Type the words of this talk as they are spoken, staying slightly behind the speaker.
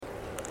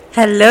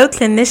Hello,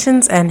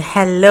 clinicians, and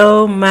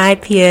hello, my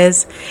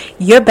peers.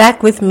 You're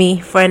back with me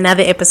for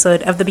another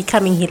episode of the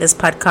Becoming Healers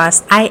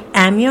podcast. I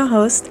am your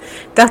host,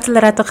 Dr.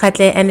 Lerato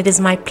Khatle, and it is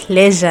my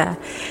pleasure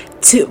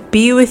to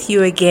be with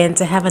you again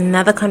to have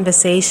another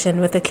conversation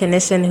with a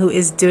clinician who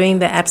is doing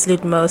the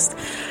absolute most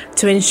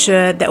to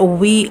ensure that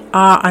we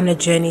are on a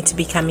journey to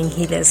becoming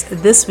healers.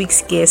 This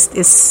week's guest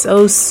is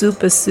so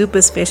super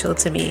special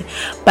to me.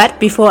 But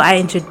before I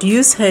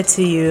introduce her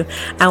to you,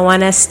 I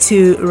want us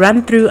to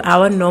run through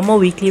our normal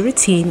weekly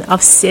routine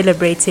of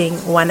celebrating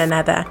one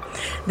another.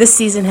 This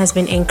season has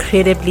been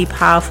incredibly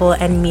powerful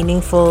and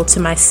meaningful to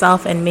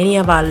myself and many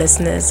of our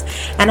listeners.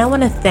 And I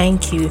want to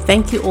thank you.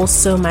 Thank you all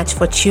so much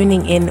for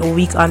tuning in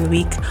week on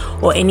week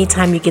or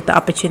anytime you get the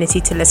opportunity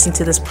to listen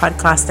to this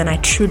podcast. And I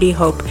truly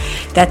hope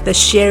that the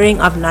sharing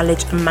of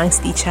knowledge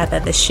amongst each other,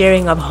 the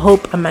sharing of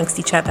hope amongst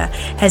each other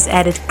has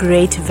added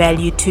great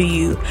value to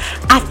you.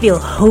 I feel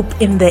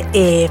hope in the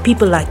air.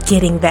 People are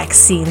getting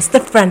vaccines. The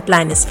front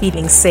line is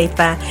feeling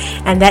safer.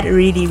 And that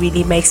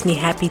really makes me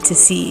happy to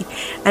see.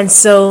 And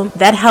so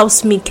that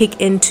helps me kick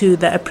into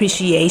the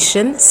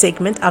appreciation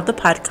segment of the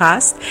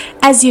podcast.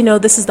 As you know,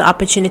 this is the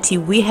opportunity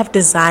we have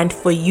designed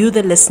for you,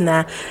 the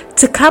listener,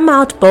 to come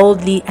out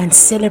boldly and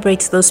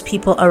celebrate those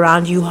people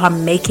around you who are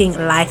making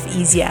life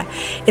easier.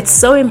 It's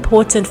so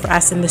important for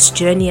us in this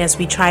journey as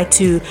we try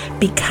to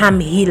become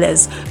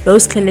healers,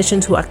 those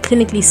clinicians who are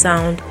clinically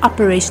sound,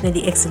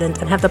 operationally excellent,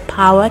 and have the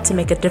power to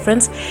make a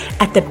difference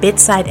at the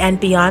bedside and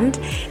beyond.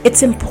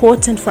 It's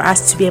important for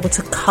us to be able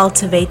to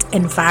cultivate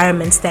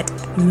environments that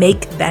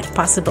make that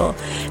possible.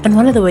 And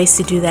one of the ways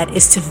to do that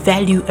is to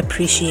value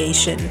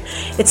appreciation.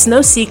 It's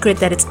no secret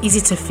that it's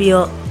easy to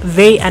feel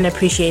very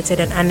unappreciated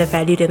and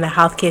undervalued in the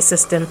healthcare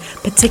system,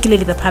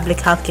 particularly the public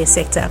healthcare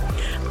sector.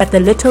 But the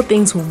little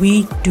things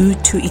we do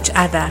to each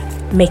other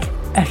make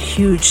a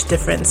huge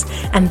difference,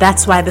 and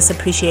that's why this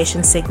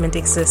appreciation segment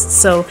exists.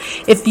 So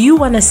if you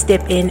want to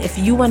step in, if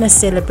you want to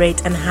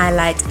celebrate and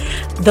highlight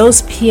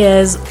those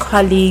peers,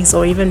 colleagues,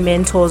 or even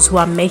mentors who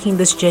are making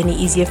this journey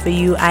easier for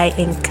you, I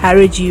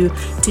encourage you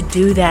to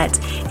do that.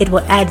 It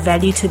will add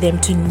value to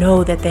them to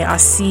know that they are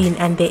seen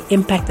and their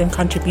impact and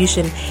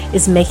contribution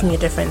is making a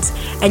difference.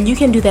 And you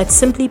can do that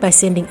simply by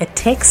sending a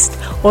text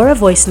or a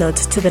voice note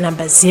to the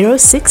number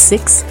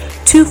 066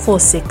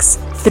 246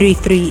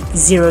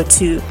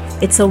 3302.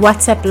 It's a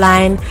WhatsApp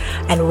line,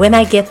 and when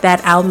I get that,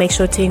 I'll make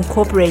sure to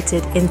incorporate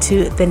it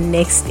into the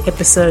next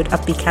episode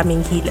of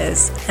Becoming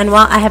Healers. And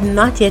while I have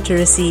not yet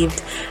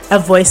received a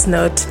voice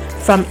note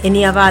from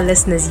any of our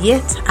listeners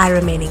yet, I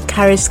remain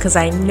encouraged because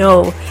I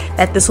know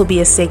that this will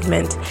be a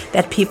segment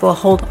that people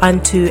hold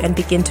on to and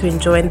begin to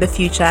enjoy in the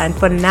future. And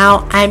for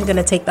now, I'm going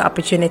to take the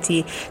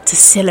opportunity to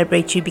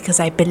celebrate you because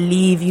I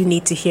believe you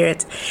need to hear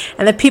it.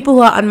 And the people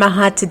who are on my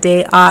heart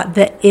today are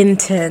the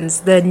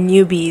interns, the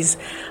newbies.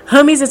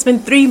 Homies, it's been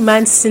 3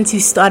 months since you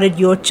started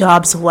your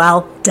jobs.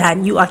 Well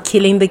done. You are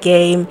killing the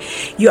game.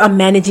 You are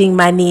managing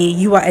money.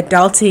 You are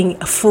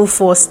adulting full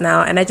force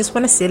now. And I just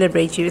want to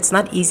celebrate you. It's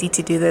not easy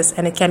to do this,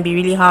 and it can be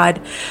really hard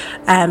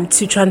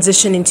to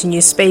transition into new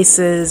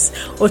spaces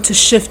or to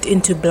shift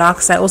into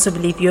blocks. I also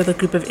believe you're the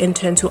group of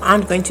interns who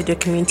aren't going to do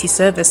community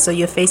service, so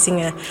you're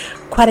facing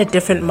quite a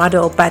different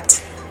model,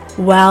 but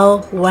well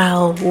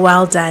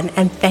done.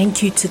 And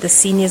thank you to the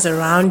seniors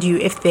around you,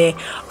 if there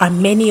are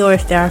many or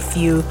if there are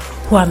few,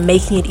 who are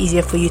making it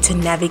easier for you to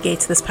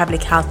navigate this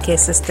public healthcare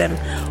system.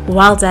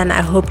 Well done.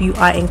 I hope you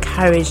are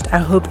encouraged. I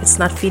hope it's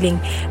not feeling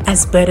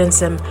as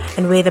burdensome,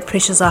 and where the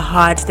pressures are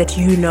hard, that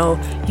you know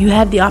you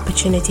have the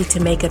opportunity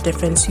to make a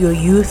difference. Your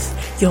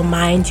youth, your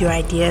mind, your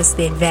ideas,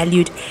 they're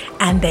valued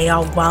and they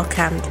are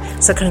welcomed.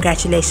 So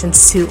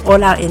congratulations to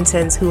all our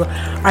interns who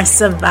are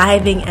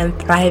surviving and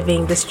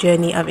thriving this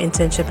journey of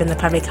internship in the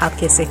public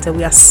healthcare sector.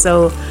 We are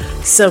so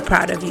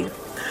proud of you.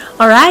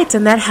 All right,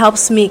 and that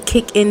helps me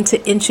kick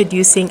into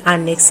introducing our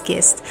next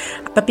guest.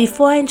 But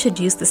before I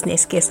introduce this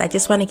next guest, I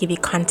just want to give you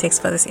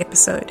context for this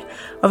episode.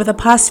 Over the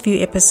past few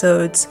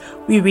episodes,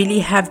 we really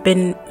have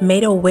been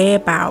made aware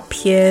by our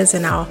peers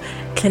and our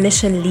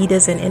clinician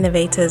leaders and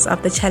innovators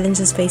of the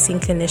challenges facing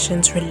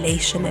clinicians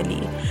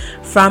relationally.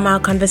 From our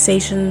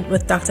conversation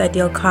with Dr.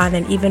 Adil Khan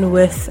and even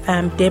with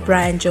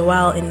Deborah and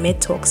Joelle in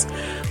Med Talks,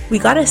 we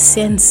got a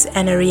sense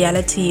and a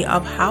reality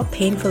of how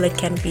painful it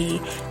can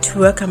be to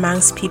work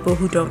amongst people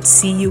who don't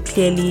see you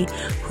clearly,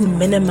 who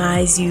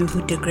minimize you,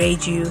 who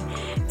degrade you.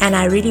 And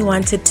I really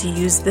wanted to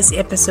use this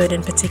episode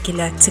in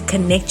particular to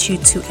connect you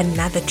to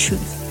another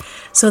truth,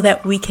 so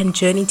that we can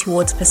journey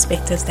towards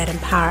perspectives that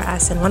empower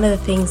us. And one of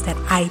the things that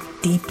I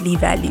deeply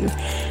value,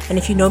 and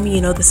if you know me,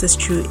 you know this is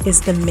true, is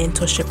the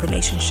mentorship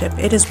relationship.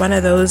 It is one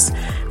of those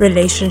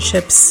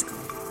relationships,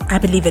 I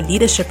believe a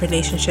leadership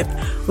relationship,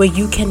 where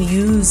you can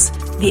use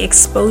the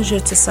exposure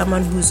to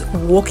someone who's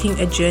walking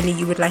a journey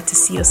you would like to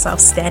see yourself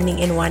standing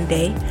in one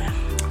day,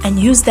 and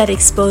use that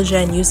exposure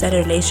and use that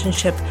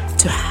relationship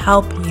to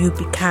help you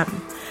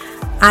become.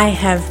 I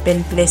have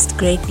been blessed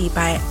greatly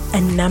by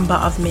a number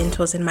of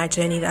mentors in my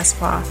journey thus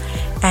far.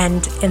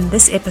 And in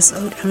this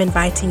episode, I'm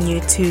inviting you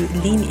to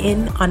lean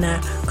in on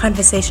a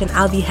conversation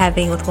I'll be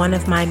having with one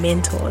of my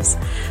mentors.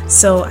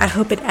 So I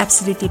hope it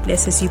absolutely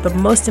blesses you, but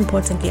most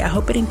importantly, I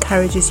hope it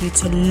encourages you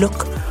to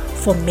look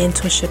for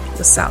mentorship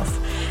yourself.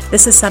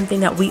 This is something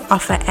that we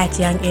offer at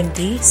Young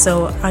MD.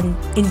 So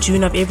in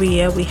June of every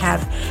year, we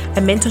have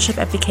a mentorship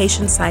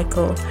application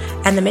cycle,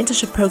 and the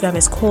mentorship program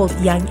is called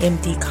Young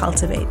MD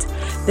Cultivate.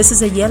 This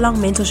is a year-long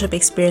mentorship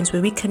experience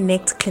where we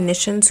connect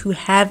clinicians who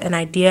have an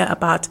idea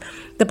about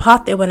the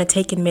path they want to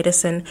take in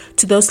medicine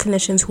to those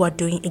clinicians who are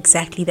doing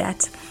exactly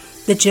that.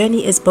 The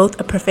journey is both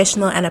a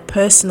professional and a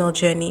personal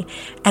journey,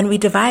 and we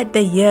divide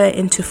the year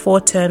into 4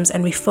 terms,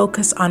 and we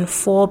focus on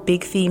 4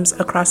 big themes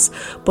across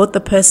both the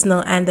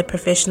personal and the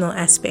professional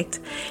aspect.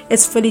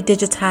 It's fully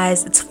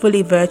digitized, it's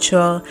fully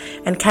virtual,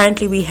 and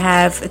currently we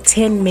have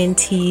 10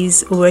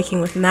 mentees working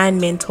with 9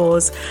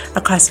 mentors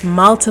across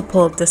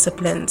multiple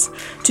disciplines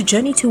to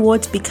journey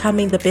towards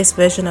becoming the best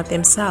version of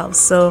themselves.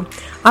 So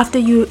after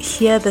you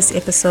hear this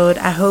episode,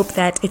 I hope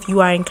that if you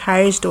are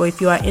encouraged or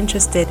if you are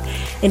interested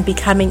in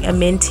becoming a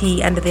mentee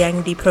under the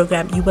Young MD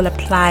program, you will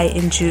apply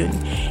in June.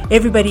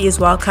 Everybody is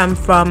welcome,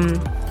 from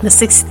the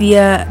 6th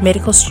year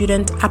medical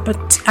student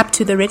up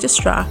to the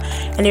registrar,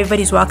 and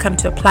everybody's welcome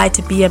to apply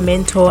to be a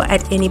mentor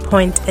at any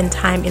point in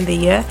time in the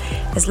year,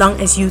 as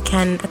long as you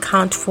can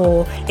account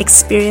for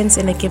experience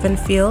in a given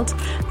field,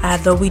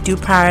 though we do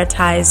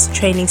prioritize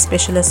training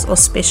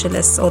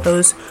specialists or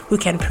those who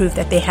can prove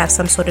that they have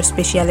some sort of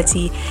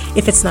speciality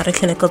if it's not a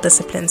clinical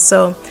discipline.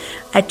 So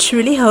I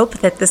truly hope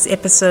that this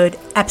episode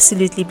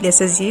absolutely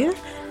blesses you.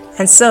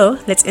 And so,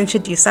 let's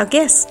introduce our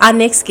guest. Our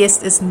next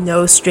guest is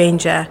no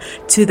stranger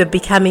to the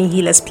Becoming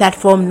Healers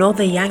platform, nor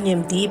the Young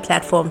MD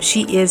platform.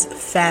 She is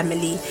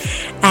family.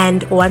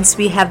 And once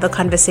we have the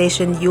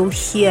conversation, you'll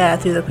hear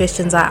through the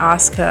questions I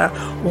ask her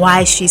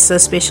why she's so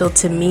special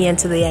to me and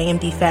to the Young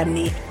MD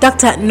family.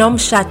 Dr.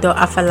 Nomshato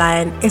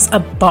Afolayan is a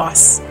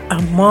boss,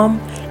 a mom,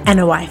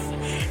 and a wife.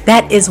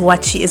 That is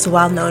what she is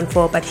well known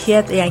for. But here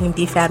at the Young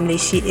MD family,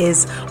 she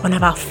is one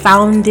of our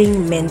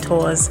founding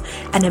mentors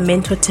and a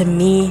mentor to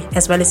me,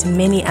 as well as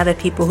many other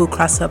people who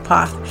cross her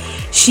path.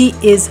 She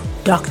is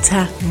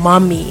Dr.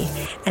 Mommy,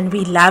 and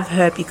we love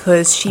her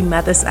because she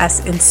mothers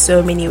us in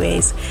so many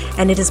ways.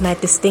 And it is my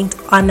distinct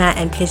honor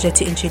and pleasure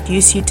to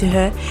introduce you to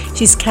her.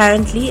 She's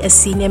currently a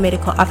senior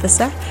medical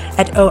officer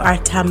at OR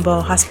Tambo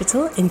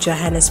Hospital in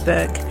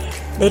Johannesburg.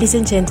 Ladies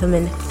and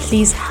gentlemen,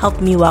 please help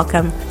me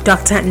welcome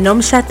Dr.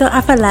 Nomshato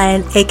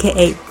Afolayan,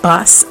 aka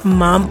Boss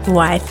Mom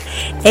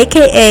Wife,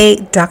 aka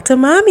Dr.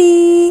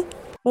 Mommy.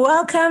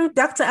 Welcome,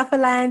 Dr.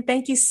 Afolayan.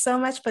 Thank you so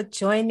much for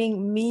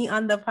joining me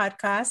on the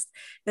podcast.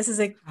 This is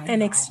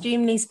an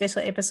extremely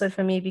special episode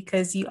for me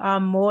because you are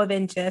more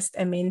than just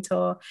a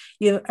mentor.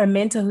 You're a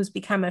mentor who's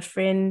become a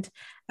friend,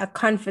 a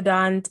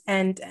confidant,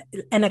 and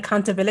an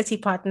accountability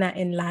partner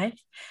in life.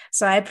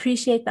 So I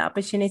appreciate the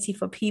opportunity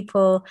for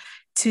people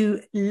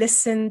to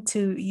listen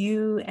to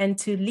you and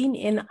to lean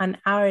in on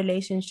our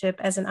relationship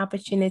as an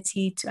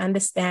opportunity to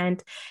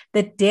understand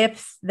the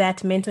depth that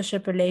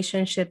mentorship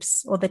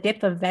relationships, or the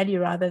depth of value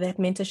rather, that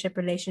mentorship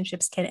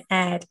relationships can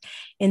add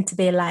into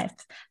their life.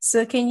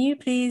 So can you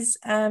please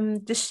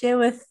just share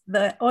with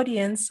the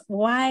audience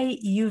why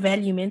you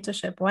value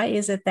mentorship? Why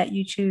is it that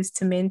you choose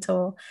to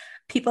mentor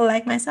people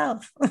like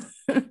myself?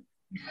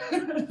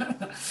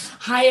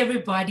 Hi,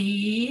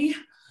 everybody.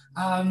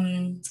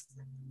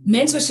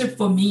 Mentorship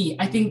for me,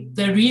 I think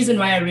the reason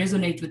why I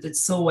resonate with it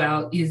so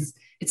well is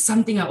it's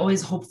something I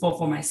always hope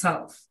for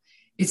myself.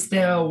 It's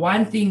the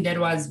one thing that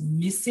was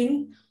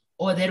missing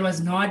or that was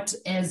not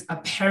as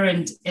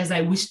apparent as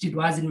I wished it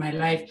was in my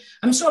life.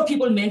 I'm sure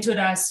people mentored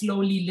us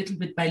slowly, little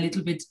bit by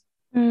little bit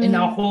in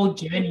our whole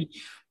journey,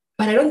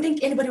 but I don't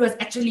think anybody was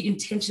actually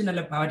intentional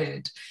about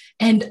it.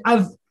 And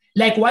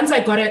once I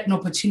got an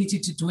opportunity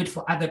to do it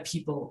for other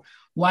people,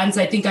 once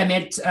I think I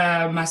met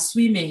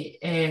Maswime.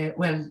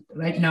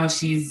 Right now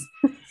she's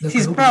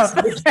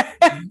proud.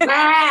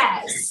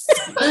 Yes.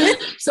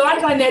 So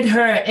once I met her,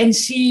 and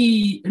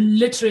she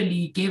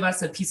literally gave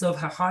us a piece of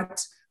her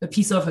heart, a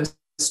piece of her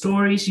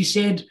story. She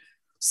shared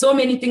so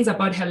many things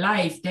about her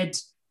life that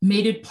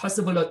made it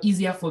possible or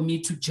easier for me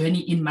to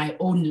journey in my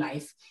own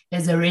life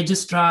as a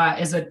registrar,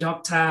 as a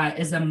doctor,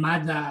 as a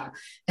mother,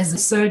 as a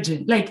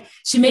surgeon. Like,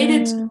 she made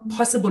it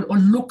possible or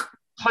look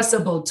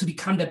possible to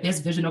become the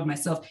best version of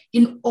myself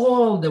in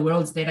all the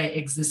worlds that I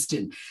exist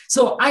in.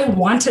 So I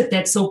wanted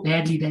that so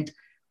badly that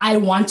I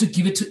want to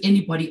give it to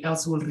anybody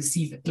else who will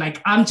receive it. Like,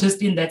 I'm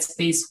just in that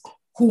space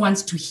who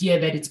wants to hear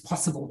that it's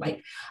possible.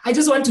 Like, I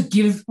just want to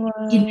give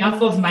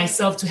enough of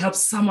myself to help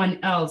someone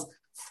else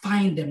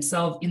find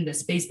themselves in the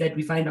space that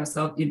we find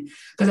ourselves in.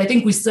 Because I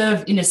think we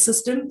serve in a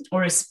system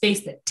or a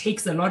space that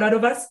takes a lot out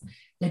of us,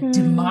 that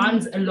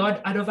demands a lot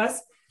out of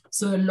us.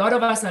 So a lot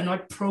of us are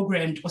not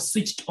programmed or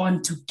switched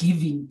on to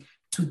giving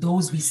to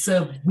those we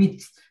serve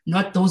with,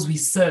 not those we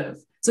serve.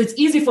 So it's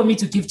easy for me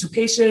to give to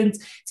patients.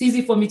 It's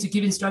easy for me to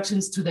give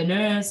instructions to the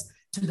nurse,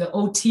 to the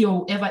OT,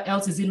 or whoever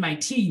else is in my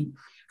team.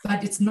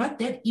 but it's not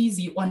that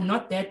easy, or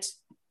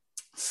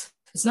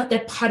it's not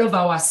that part of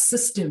our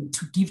system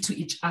to give to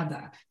each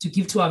other, to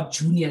give to our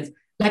juniors.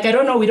 Like, I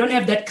don't know, we don't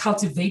have that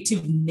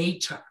cultivative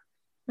nature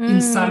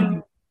in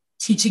some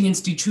teaching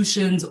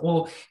institutions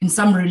or in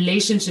some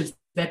relationships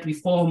that we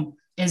form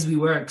as we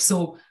work.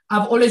 So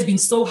I've always been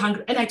so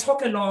hungry, and I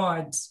talk a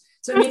lot.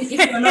 So I mean, if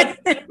you're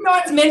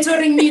not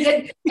mentoring me,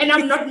 then, and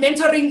I'm not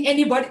mentoring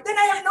anybody, then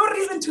I have no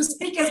reason to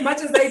speak as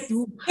much as I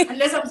do,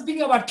 unless I'm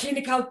speaking about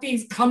clinical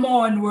things. Come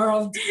on,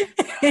 world.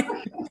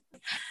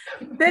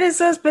 That is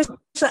so special.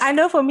 I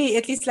know for me,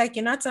 at least, like,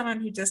 you're not someone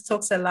who just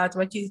talks a lot.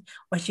 What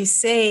you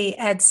say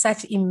adds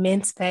such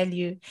immense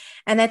value.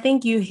 And I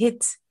think you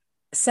hit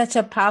such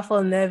a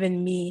powerful nerve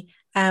in me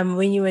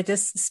when you were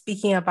just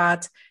speaking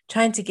about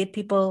trying to get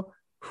people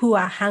who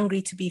are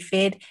hungry to be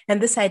fed, and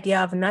this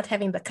idea of not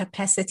having the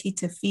capacity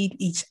to feed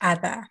each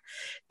other.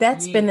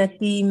 That's been a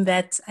theme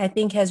that I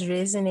think has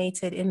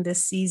resonated in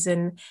this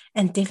season,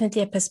 and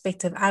definitely a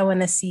perspective I want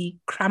to see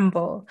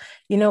crumble.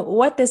 You know,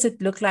 what does it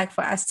look like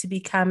for us to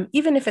become,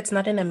 even if it's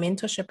not in a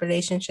mentorship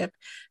relationship,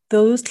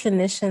 those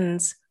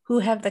clinicians who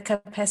have the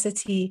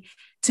capacity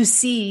to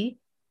see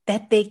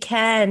that they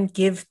can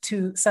give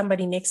to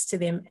somebody next to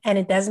them, and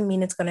it doesn't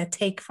mean it's going to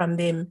take from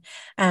them.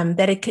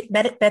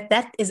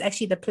 That is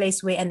actually the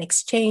place where an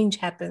exchange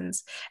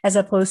happens, as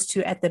opposed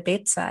to at the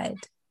bedside.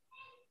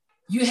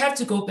 You have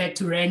to go back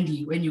to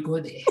Randy when you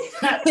go there,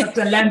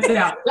 Dr.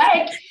 Lampel.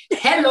 Like,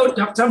 hello,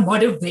 Dr.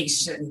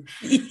 Motivation.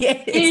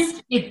 Yes.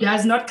 If it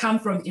does not come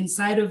from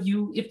inside of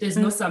you, if there's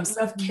no some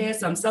self-care,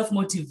 some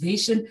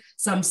self-motivation,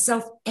 some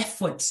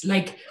self-effort,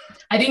 like,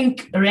 I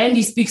think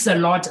Randy speaks a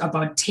lot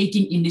about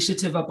taking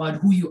initiative about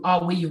who you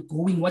are, where you're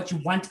going, what you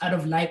want out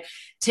of life.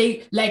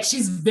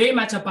 She's very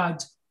much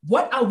about,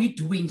 what are we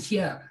doing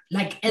here?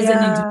 Like, as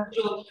an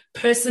individual,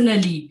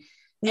 personally.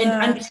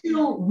 And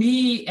until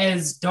we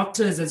as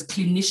doctors, as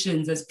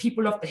clinicians, as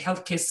people of the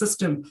healthcare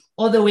system,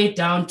 all the way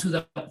down to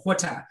the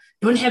porter,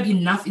 don't have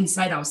enough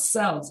inside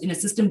ourselves in a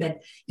system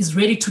that is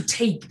ready to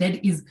take,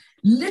 that is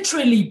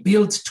literally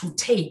built to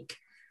take,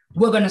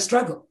 we're going to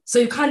struggle. So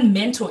you can't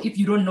mentor if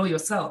you don't know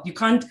yourself. You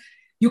can't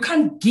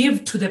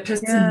give to the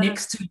person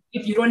next to you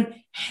if you don't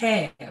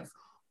have.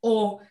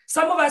 Or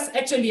some of us,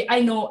 actually,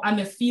 I know I'm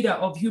a feeder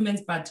of humans,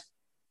 but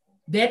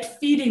that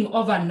feeding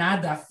of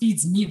another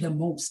feeds me the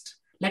most.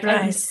 Like,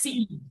 I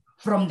receive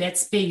from that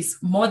space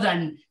more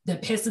than the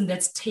person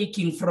that's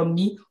taking from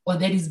me, or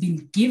that is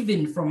being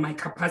given from my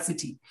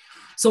capacity.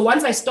 So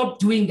once I stop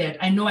doing that,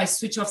 I know I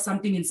switch off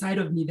something inside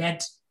of me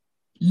that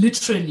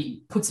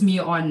literally puts me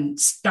on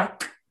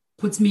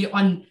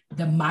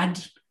the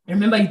mud. I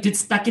remember you did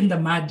stuck in the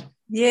mud.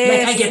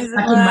 Yes, like, I get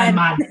stuck in my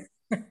mud.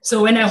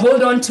 So when I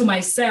hold on to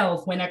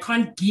myself, when I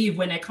can't give,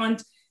 when I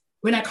can't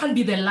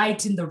be the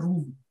light in the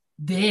room,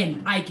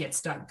 then I get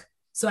stuck.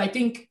 So I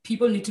think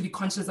people need to be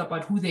conscious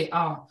about who they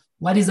are,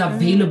 what is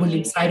available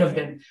inside of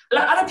them.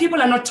 Other people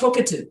are not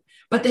talkative,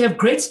 but they have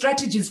great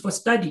strategies for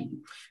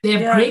studying. They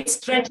have great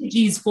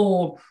strategies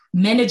for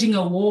managing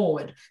a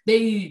ward.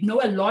 They know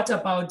a lot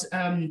about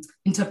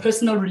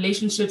interpersonal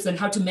relationships and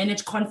how to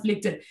manage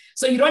conflict. And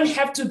so you don't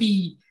have to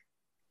be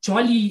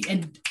jolly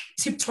and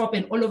tip-top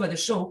and all over the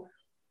show,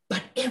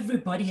 but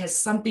everybody has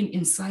something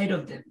inside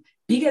of them,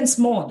 big and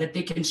small, that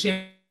they can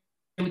share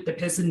with the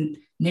person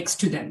next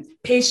to them.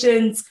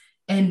 Patience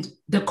and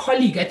the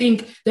colleague. I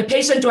think the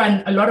patient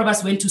one, a lot of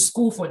us went to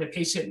school for the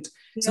patient.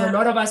 So a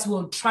lot of us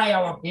will try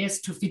our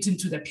best to fit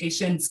into the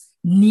patient's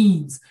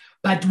needs,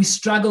 but we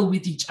struggle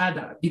with each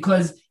other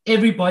because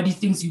everybody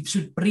thinks you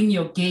should bring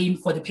your game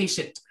for the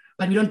patient,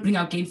 but we don't bring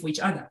our game for each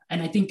other.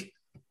 And I think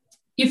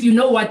if you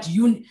know what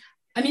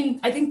I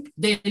think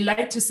they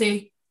like to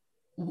say,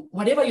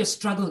 whatever your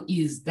struggle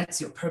is, that's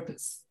your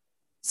purpose.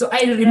 So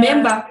I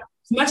remember,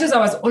 as much as I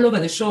was all over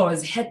the show, I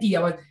was happy,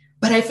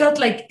 but I felt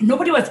like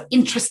nobody was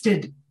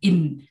interested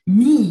in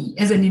me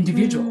as an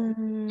individual.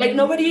 Like,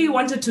 nobody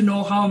wanted to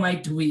know, how am I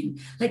doing?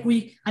 Like,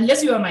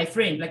 unless you are my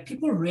friend, like,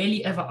 people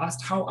rarely ever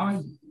asked, how are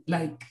you?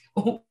 Like,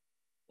 oh,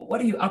 what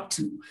are you up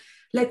to?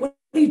 Like, what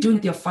are you doing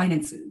with your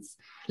finances?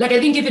 Like, I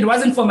think if it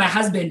wasn't for my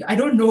husband, I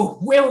don't know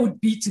where I would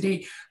be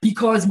today,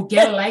 because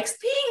Miguel likes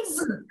things.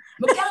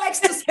 Miguel likes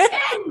to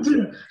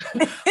spend.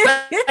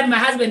 But my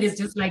husband is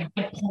just like,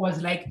 that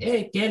pause, like,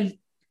 hey, girl,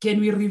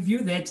 can we review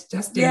that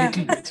just a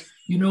little bit,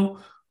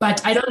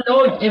 But I don't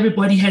know if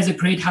everybody has a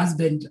great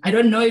husband. I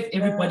don't know if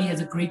everybody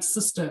has a great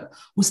sister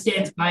who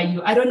stands by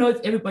you. I don't know if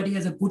everybody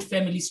has a good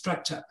family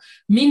structure,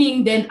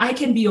 meaning then I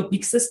can be your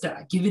big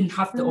sister, given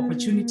half the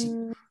opportunity,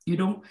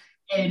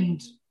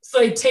 And so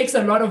it takes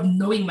a lot of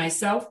knowing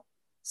myself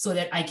so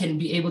that I can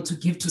be able to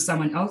give to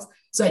someone else.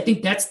 So I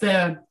think that's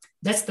the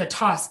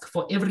task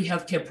for every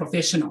healthcare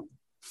professional.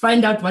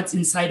 Find out what's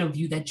inside of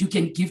you that you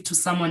can give to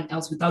someone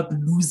else without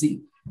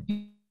losing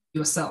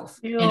yourself.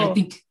 And I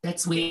think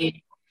that's where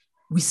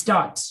we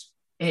start.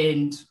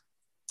 And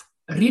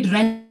read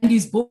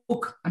Randy's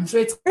book. I'm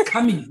sure it's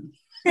coming.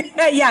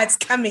 Yeah, it's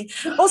coming.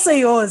 Also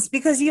yours,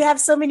 because you have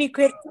so many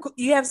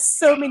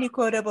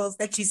quotables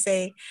that you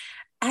say.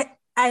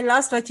 I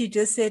lost what you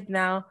just said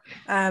now.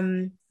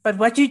 But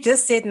what you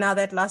just said now,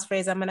 that last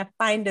phrase, I'm gonna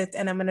find it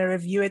and I'm gonna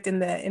review it in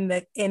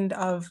the end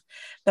of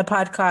the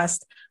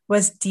podcast,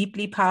 was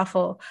deeply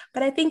powerful.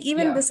 But I think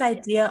even this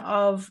idea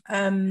of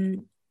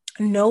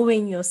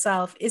knowing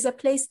yourself is a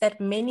place that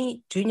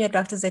many junior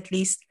doctors at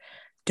least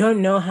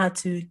don't know how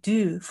to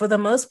do. For the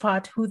most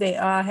part, who they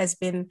are has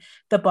been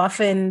the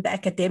boffin, the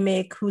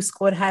academic who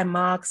scored high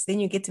marks. Then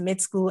you get to med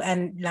school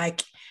and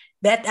like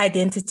that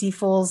identity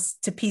falls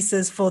to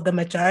pieces for the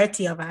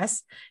majority of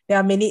us. There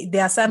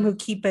are some who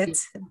keep it,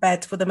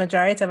 but for the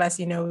majority of us,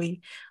 you know,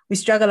 we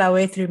struggle our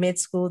way through med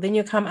school. Then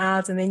you come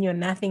out and then you're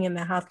nothing in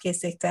the healthcare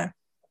sector.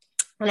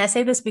 And I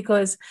say this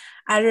because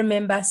I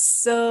remember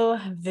so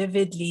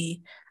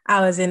vividly,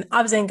 I was in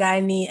Obs and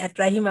Gynae at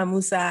Rahima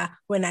Musa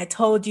when I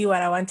told you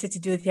what I wanted to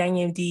do with Young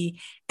MD.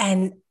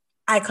 And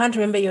I can't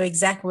remember your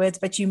exact words,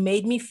 but you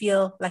made me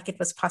feel like it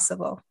was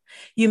possible.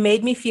 You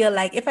made me feel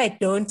like if I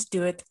don't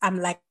do it, I'm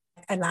like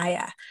a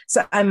liar.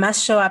 So I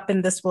must show up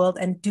in this world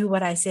and do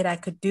what I said I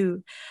could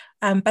do.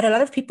 But a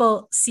lot of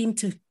people seem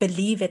to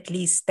believe at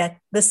least that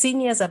the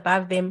seniors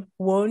above them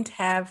won't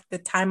have the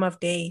time of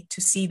day to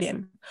see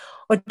them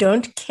or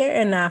don't care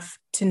enough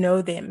to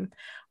know them.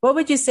 What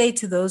would you say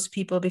to those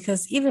people?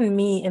 Because even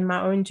me in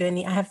my own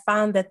journey, I have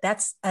found that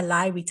that's a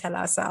lie we tell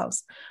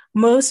ourselves.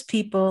 Most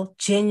people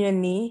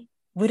genuinely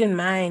wouldn't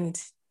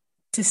mind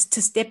to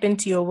step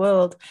into your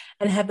world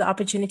and have the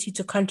opportunity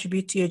to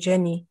contribute to your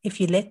journey if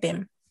you let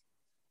them.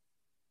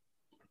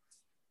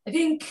 I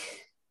think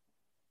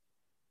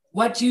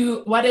what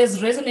has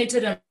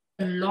resonated a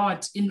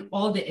lot in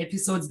all the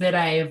episodes that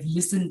I have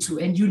listened to,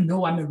 and you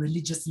know I'm a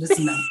religious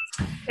listener,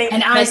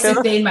 and I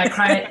sit there in my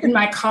car and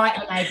I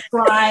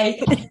cry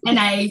and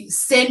I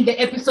send the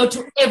episode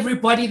to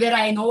everybody that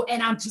I know,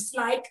 and I'm just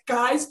like,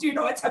 guys, do you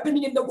know what's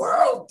happening in the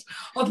world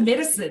of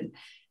medicine?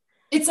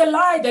 It's a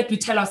lie that we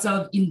tell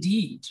ourselves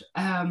indeed,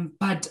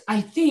 but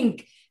I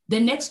think the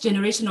next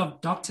generation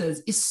of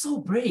doctors is so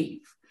brave.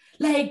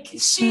 Like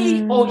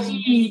she or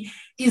he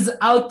is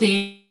out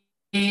there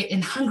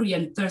and hungry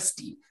and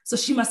thirsty. So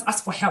she must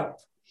ask for help.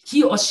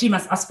 He or she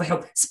must ask for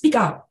help. Speak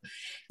up.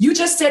 You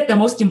just said the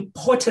most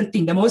important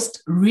thing, the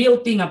most real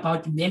thing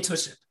about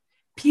mentorship.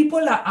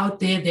 People are out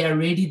there, they are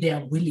ready, they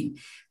are willing.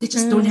 They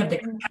just don't have the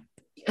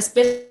capacity,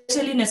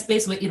 especially in a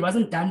space where it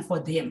wasn't done for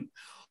them.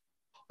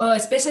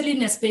 Especially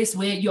in a space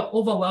where you're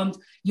overwhelmed,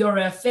 you're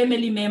a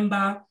family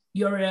member,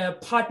 you're a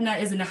partner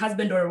as in a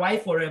husband or a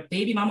wife or a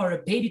baby mama or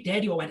a baby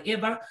daddy or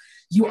whatever.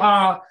 You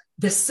are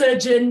the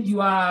surgeon,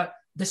 you are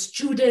the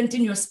student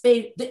in your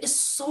space. There is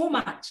so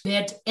much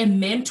that a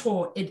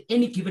mentor at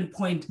any given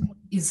point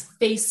is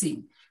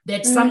facing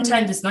that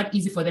sometimes it's not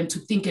easy for them to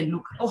think and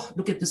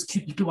look at this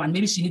cute little one.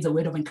 Maybe she needs a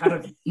word of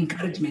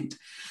encouragement.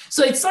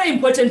 So it's so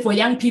important for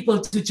young people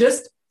to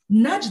just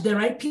nudge the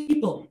right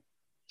people.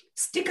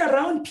 Stick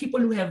around people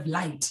who have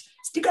light.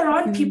 Stick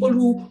around people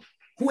who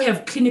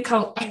have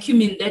clinical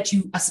acumen that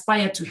you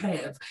aspire to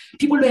have,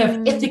 people who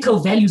have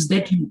ethical values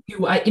that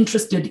you are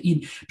interested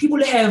in, people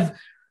who have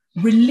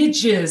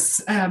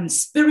religious,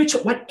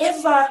 spiritual,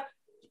 whatever,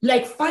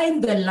 like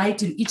find the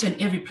light in each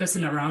and every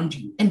person around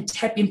you and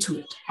tap into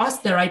it.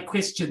 Ask the right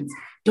questions.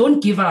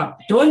 Don't give up.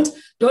 Don't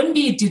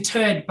be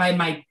deterred by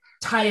my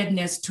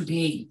tiredness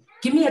today.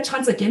 Give me a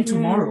chance again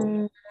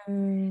tomorrow.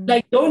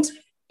 Like, don't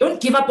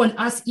give up on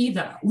us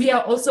either. We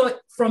are also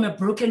from a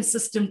broken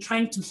system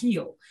trying to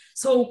heal.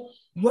 So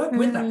work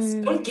with us.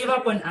 Don't give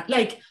up on us.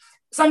 Like,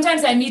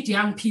 sometimes I meet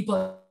young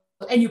people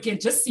and you can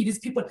just see these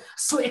people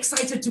so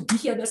excited to be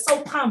here. They're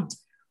so pumped.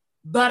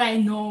 But I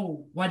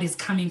know what is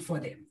coming for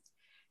them.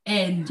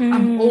 And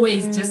I'm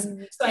always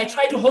so I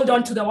try to hold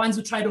on to the ones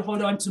who try to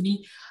hold on to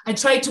me. I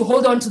try to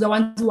hold on to the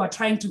ones who are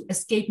trying to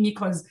escape me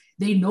because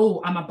they know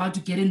I'm about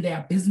to get in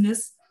their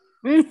business.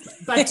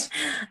 But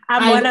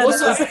I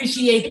also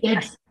appreciate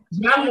that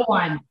young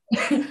one.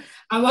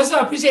 I also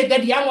appreciate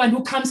that young one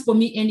who comes for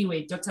me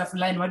anyway. Dr.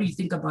 Fulani, what do you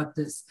think about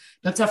this?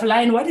 Dr.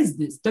 Fulani, what is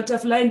this? Dr.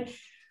 Fulani,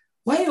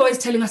 why are you always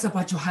telling us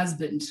about your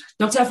husband?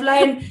 Dr.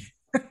 Fulani,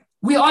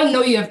 we all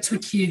know you have 2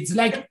 kids.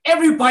 Like,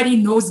 everybody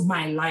knows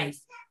my life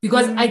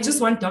because I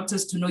just want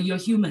doctors to know you're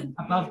human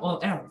above all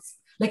else.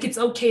 Like, it's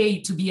okay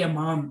to be a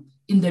mom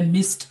in the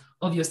midst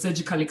of your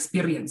surgical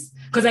experience.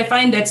 Because I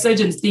find that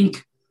surgeons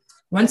think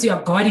once you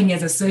are guarding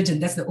as a surgeon,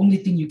 that's the only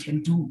thing you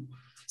can do.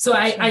 So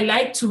I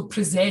like to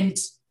present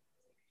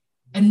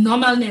a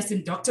normalness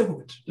in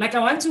doctorhood. Like, I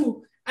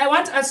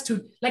want us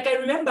to, like, I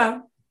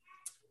remember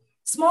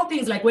small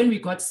things like when we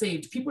got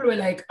saved, people were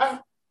like,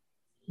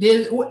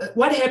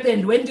 what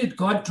happened? When did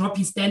God drop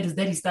his standards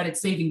that he started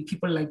saving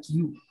people like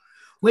you?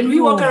 When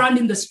we walk around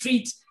in the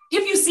street,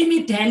 if you see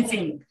me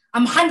dancing,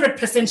 I'm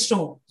 100%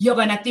 sure you're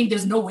going to think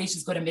there's no way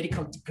she's got a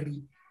medical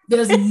degree.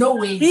 There's no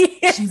way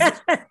she's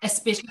a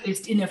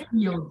specialist in a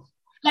field.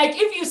 Like,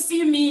 if you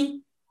see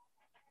me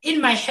in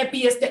my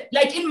happiest,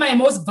 like in my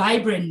most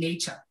vibrant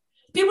nature,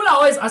 people are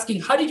always asking,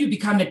 how did you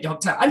become a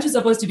doctor? Aren't you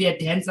supposed to be a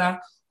dancer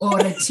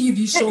or a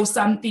TV show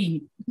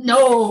something?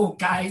 No,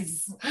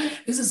 guys,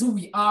 this is who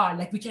we are.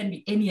 Like, we can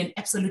be any and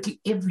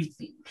absolutely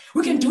everything.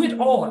 We can do it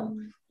all.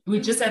 We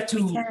just have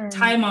to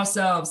time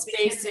ourselves,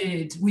 space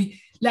it.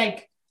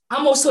 like,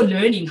 I'm also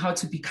learning how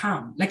to be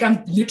calm. Like,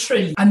 I'm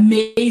literally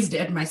amazed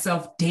at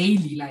myself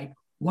daily. Like,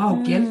 wow,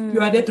 girl, you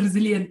are that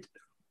resilient.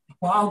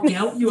 Wow,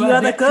 girl, you are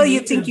the that girl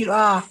creative. you think you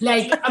are.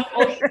 Like,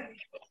 like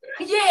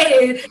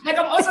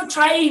I'm also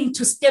trying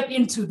to step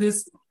into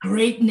this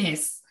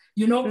greatness,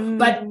 you know.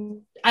 But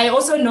I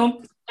also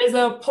know there's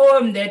a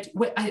poem that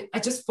I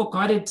just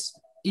forgot it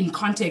in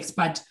context,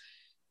 but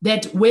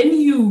that when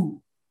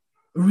you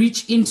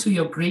reach into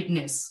your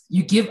greatness,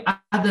 you give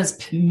others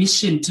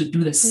permission to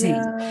do the same.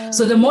 Yeah.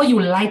 So the more you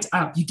light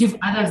up, you give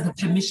others the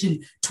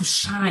permission to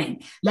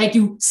shine. Like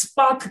you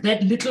spark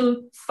that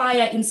little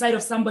fire inside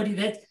of somebody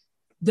that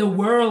the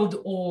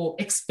world or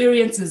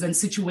experiences and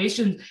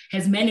situations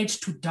has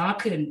managed to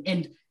darken.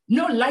 And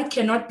no, light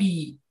cannot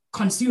be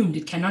consumed.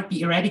 It cannot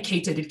be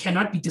eradicated. It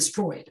cannot be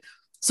destroyed.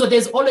 So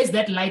there's always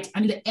that light.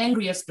 I'm the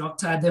angriest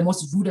doctor, the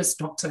most rudest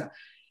doctor.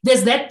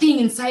 There's that thing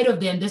inside of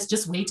them that's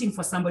just waiting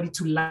for somebody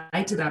to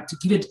light it up, to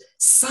give it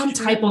some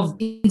type of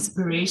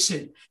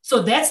inspiration.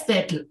 So that's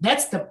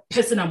the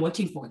person I'm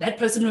working for. That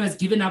person who has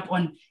given up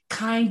on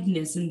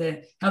kindness in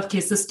the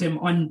healthcare system,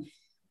 on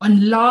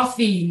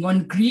laughing,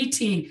 on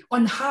greeting,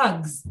 on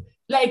hugs.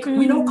 Like,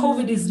 we know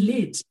COVID is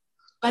lit,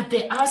 but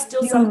there are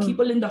still some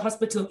people in the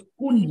hospital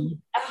who need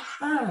a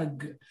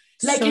hug.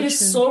 Like, so it is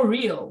so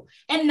real.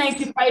 And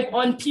 95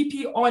 on,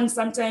 PP on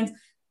sometimes,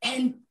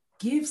 and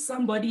give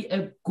somebody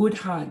a good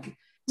hug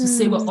to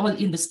say we're all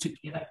in this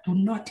together. Do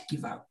not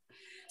give up.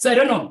 So I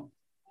don't know.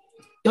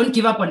 Don't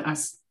give up on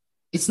us.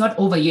 It's not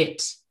over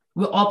yet.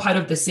 We're all part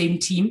of the same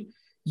team.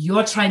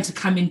 You're trying to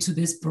come into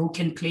this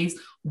broken place.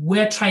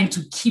 We're trying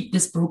to keep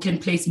this broken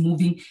place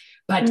moving.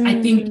 But I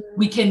think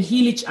we can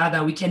heal each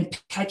other. We can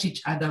patch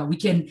each other. We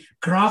can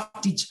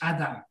graft each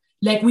other.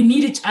 Like, we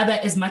need each other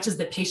as much as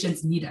the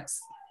patients need us.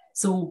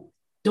 So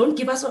don't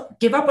give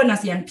up on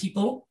us, young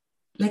people.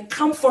 Like,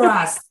 come for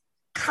us.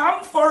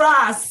 Come for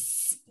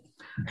us.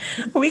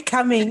 We're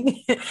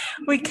coming.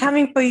 We're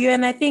coming for you.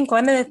 And I think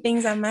one of the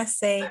things I must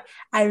say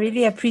I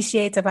really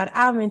appreciate about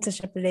our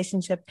mentorship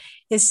relationship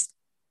is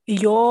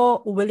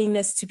your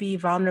willingness to be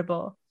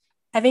vulnerable.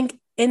 I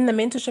think in the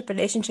mentorship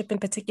relationship in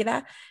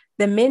particular,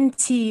 the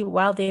mentee,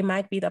 while they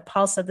might be the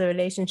pulse of the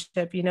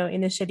relationship, you know,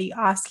 initially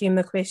asking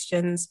the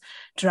questions,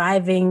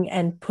 driving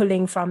and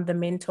pulling from the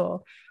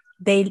mentor,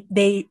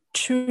 they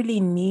truly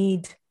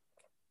need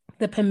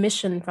the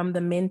permission from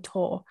the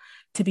mentor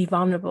to be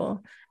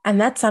vulnerable. And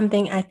that's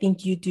something I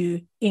think you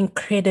do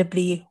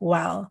incredibly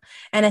well.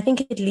 And I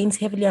think it leans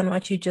heavily on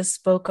what you just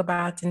spoke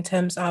about in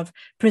terms of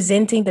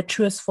presenting the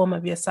truest form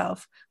of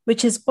yourself,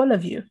 which is all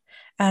of you.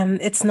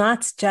 It's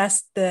not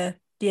just the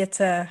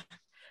theater,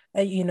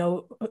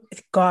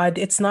 God.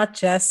 It's not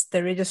just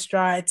the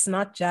registrar. It's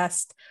not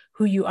just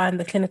who you are in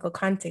the clinical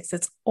context.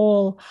 It's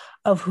all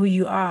of who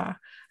you are.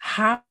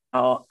 How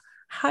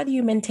do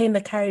you maintain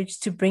the courage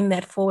to bring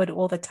that forward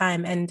all the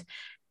time? And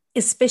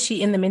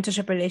especially in the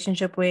mentorship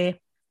relationship where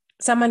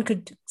someone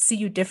could see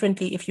you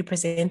differently if you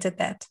presented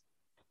that.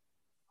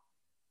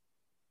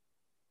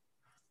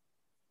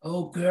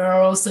 Oh,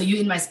 girl, so you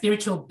in my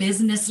spiritual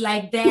business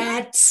like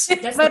that?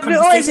 That's but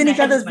we're always in each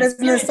other's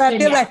business, so I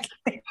feel like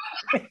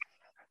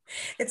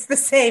it's the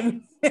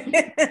same.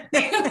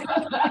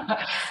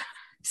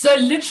 So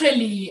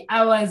literally,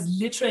 I was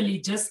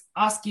just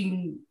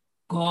asking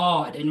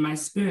God in my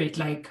spirit,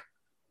 like,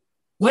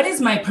 what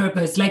is my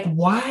purpose? Like,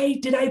 why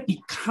did I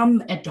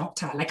become a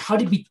doctor? Like, how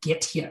did we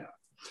get here?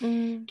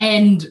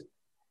 And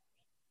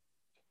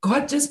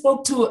God just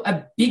spoke to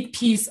a big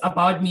piece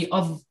about me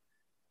of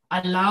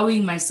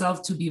allowing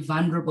myself to be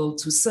vulnerable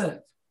to serve.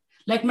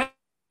 Like, my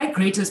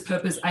greatest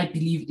purpose, I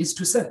believe, is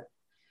to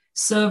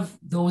serve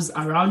those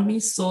around me,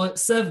 so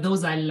serve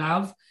those I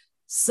love,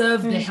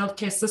 serve the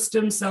healthcare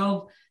system,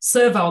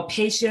 serve our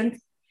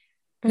patients.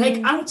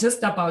 Like, I'm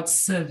just about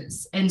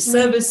service, and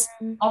service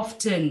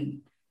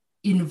often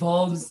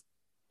involves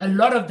a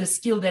lot of the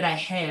skill that I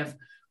have,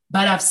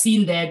 but I've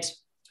seen that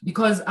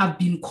because I've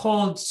been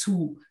called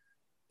to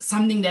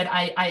something that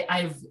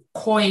I've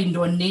coined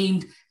or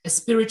named a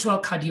spiritual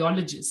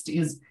cardiologist,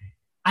 is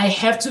I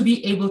have to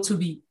be able to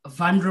be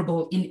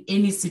vulnerable in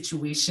any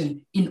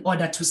situation in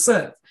order to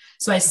serve.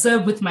 So I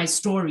serve with my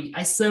story.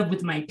 I serve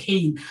with my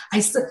pain.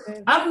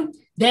 I'm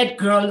that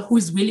girl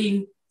who's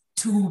willing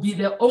to be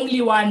the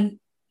only one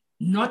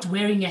not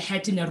wearing a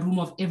hat in a room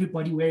of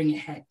everybody wearing a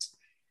hat.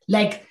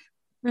 Like,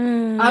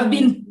 I've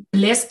been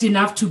blessed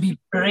enough to be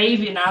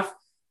brave enough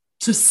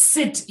to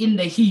sit in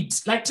the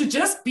heat, like to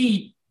just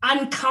be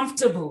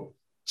uncomfortable,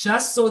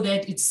 just so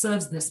that it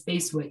serves the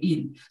space we're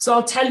in. So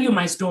I'll tell you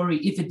my story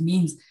if it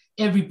means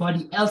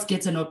everybody else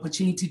gets an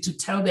opportunity to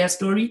tell their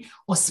story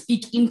or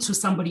speak into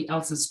somebody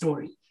else's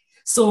story.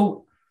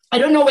 So I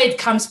don't know where it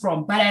comes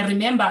from, but I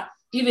remember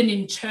even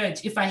in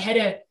church, if I had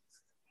a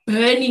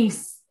burning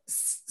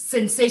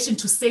sensation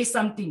to say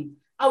something,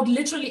 I would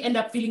literally end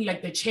up feeling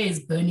like the chair is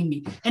burning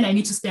me and I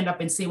need to stand up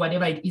and say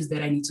whatever it is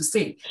that I need to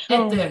say,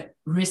 at the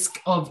risk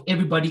of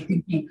everybody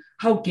thinking,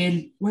 how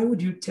girl, why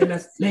would you tell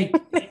us? Like,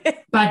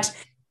 but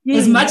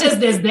as much as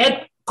there's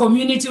that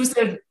community who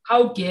says,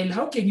 how girl,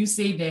 how can you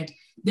say that?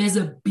 There's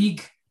a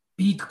big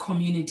big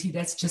community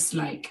that's just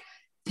like,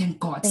 thank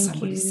God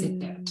somebody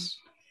said that.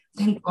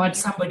 Thank God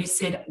somebody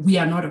said we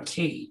are not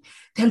okay.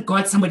 Thank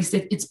God somebody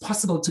said it's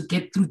possible to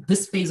get through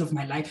this phase of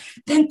my life.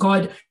 Thank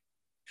God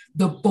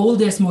the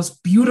boldest,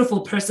 most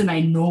beautiful person I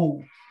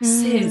know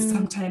says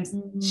sometimes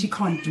she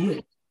can't do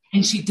it.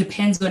 And she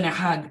depends on a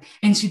hug.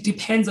 And she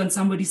depends on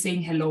somebody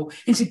saying hello.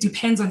 And she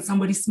depends on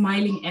somebody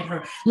smiling at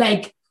her.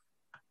 Like,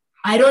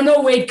 I don't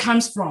know where it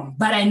comes from,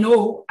 but I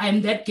know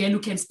I'm that girl who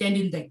can stand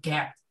in the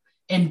gap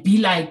and be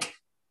like,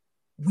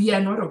 we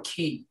are not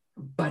okay,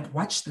 but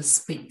watch the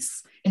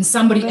space. And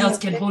somebody else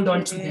can hold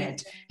on to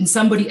that. And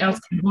somebody else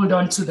can hold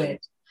on to that.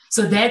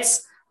 So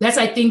that's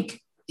I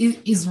think,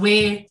 is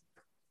where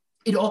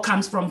it all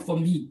comes from for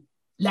me.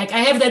 Like, I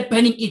have that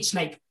burning itch,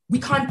 like, we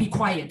can't be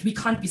quiet. We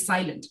can't be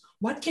silent.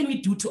 What can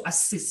we do to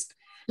assist?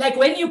 Like,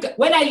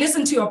 when I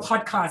listen to your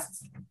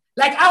podcasts,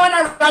 like, I want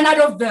to run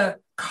out of the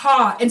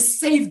car and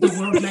save the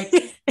world. Like,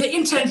 the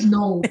interns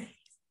know.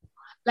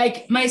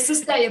 Like, my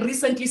sister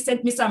recently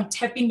sent me some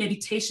tapping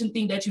meditation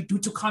thing that you do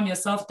to calm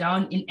yourself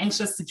down in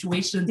anxious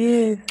situations.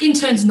 Yeah.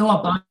 Interns know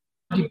about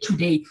it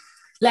today.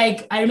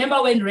 Like, I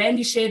remember when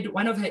Randy shared,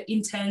 one of her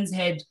interns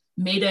had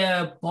made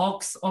a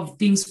box of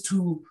things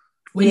to,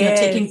 when you're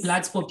taking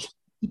bloods for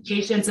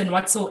patients and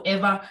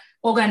whatsoever,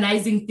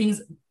 organizing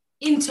things.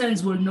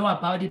 Interns will know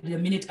about it the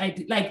minute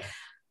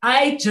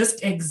I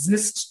just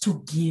exist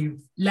to give.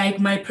 Like,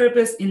 my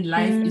purpose in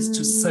life is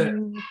to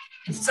serve.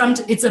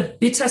 It's a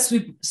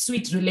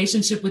bittersweet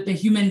relationship with the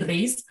human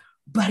race,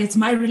 but it's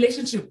my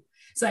relationship.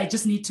 So I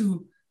just need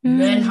to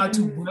learn how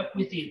to work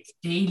with it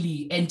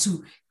daily and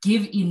to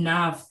give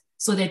enough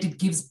so that it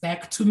gives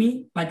back to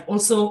me, but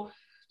also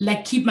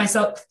like keep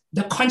myself,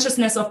 the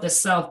consciousness of the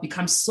self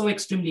becomes so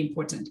extremely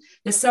important.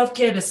 The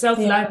self-care, the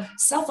self-love,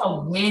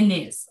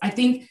 self-awareness. I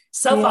think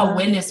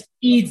self-awareness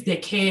feeds the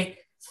care,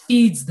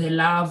 feeds the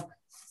love,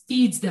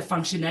 feeds the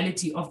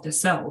functionality of the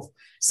self.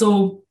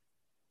 So,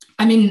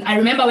 I mean, I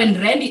remember when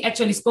Randy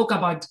actually spoke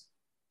about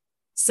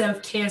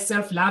self-care,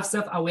 self-love,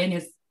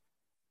 self-awareness,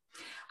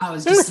 I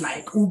was just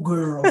like, oh,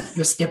 girl,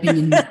 you're stepping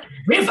in the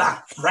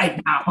river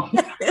right now.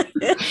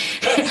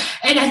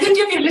 And I think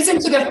if you listen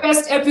to the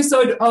first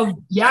episode of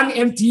Young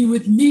MD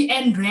with me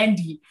and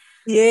Randy,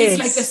 it's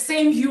like the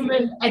same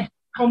human at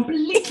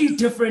completely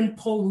different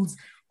poles,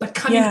 but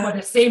coming for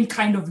the same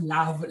kind of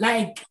love.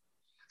 Like,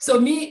 so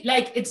me,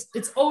 like, it's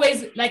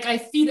always like I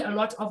feed a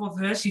lot off of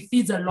her. She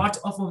feeds a lot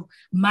off of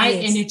my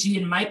energy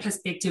and my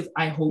perspective,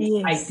 I hope,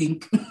 I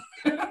think.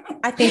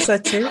 I think so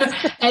too.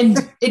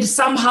 And it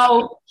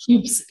somehow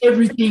keeps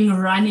everything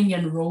running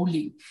and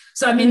rolling.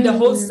 So, I mean, the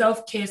whole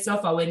self-care,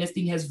 self-awareness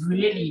thing has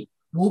really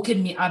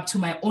woken me up to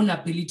my own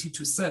ability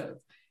to serve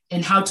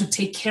and how to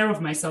take care of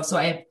myself. So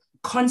I have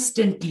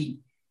constantly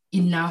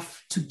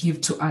enough to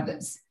give to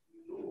others.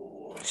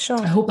 Sure.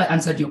 I hope I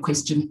answered your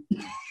question.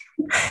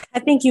 I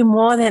think you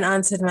more than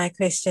answered my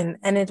question.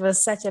 And it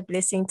was such a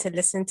blessing to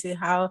listen to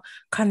how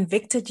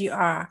convicted you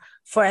are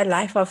for a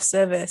life of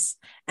service.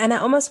 And I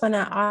almost want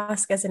to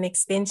ask, as an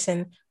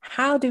extension,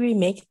 how do we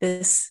make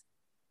this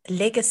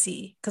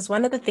legacy? Because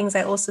one of the things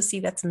I also see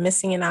that's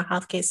missing in our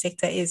healthcare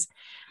sector is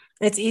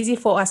it's easy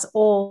for us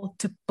all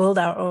to build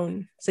our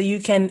own. So we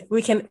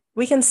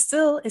can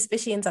still,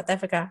 especially in South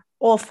Africa,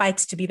 all fight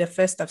to be the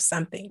first of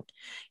something,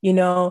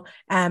 even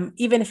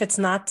if it's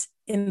not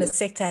in the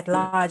sector at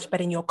large,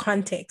 but in your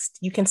context,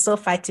 you can still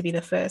fight to be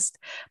the first.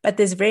 But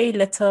there's very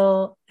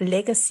little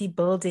legacy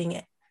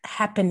building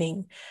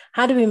happening.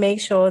 How do we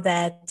make sure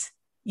that,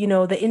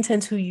 the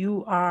interns who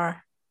you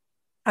are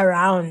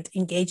around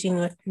engaging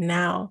with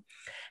now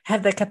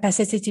have the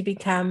capacity to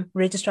become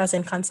registrars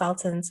and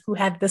consultants who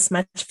have this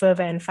much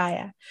fervor and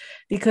fire?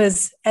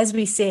 Because as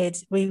we said,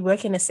 we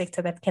work in a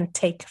sector that can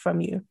take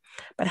from you.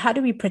 But how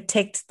do we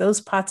protect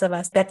those parts of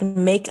us that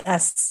make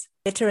us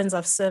veterans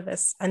of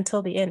service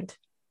until the end?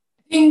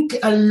 I think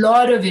a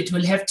lot of it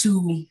we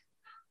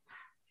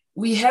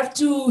have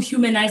to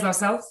humanize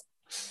ourselves,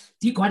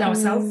 de-God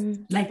ourselves.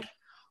 Like,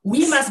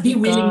 we must be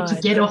willing to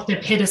get off the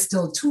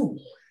pedestal too.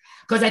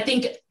 Because I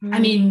think, I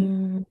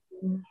mean,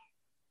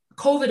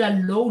 COVID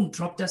alone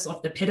dropped us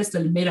off the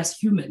pedestal and made us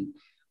human.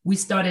 We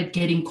started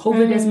getting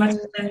COVID as much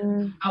as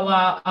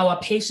our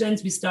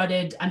patients. We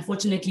started,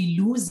 unfortunately,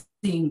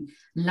 losing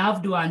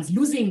loved ones,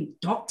 losing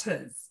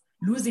doctors,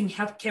 losing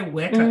healthcare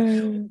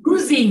workers,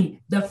 losing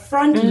the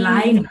front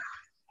line.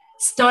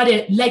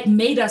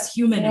 Made us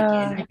human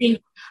again.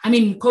 I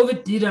mean,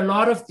 COVID did a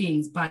lot of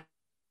things, but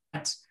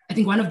I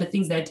think one of the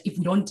things that if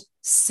we don't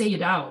say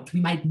it out, we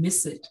might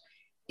miss it,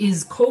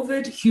 is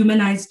COVID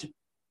humanized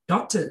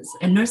doctors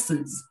and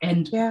nurses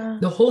and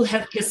the whole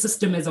healthcare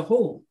system as a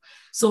whole.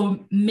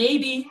 So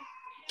maybe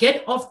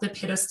get off the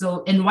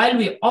pedestal, and while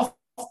we're off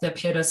the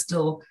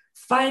pedestal,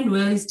 find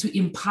ways to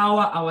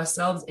empower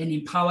ourselves and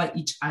empower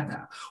each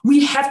other.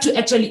 We have to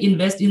actually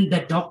invest in the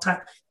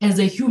doctor as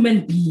a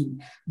human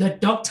being. The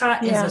doctor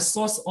as a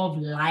source of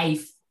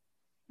life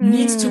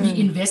needs to be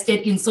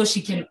invested in, so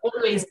she can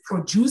always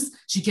produce,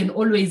 she can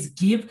always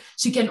give,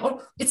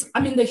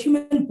 the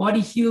human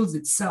body heals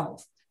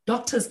itself.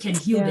 Doctors can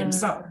heal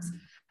themselves.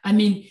 I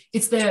mean,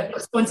 it's the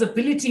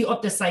responsibility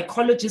of the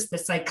psychologist, the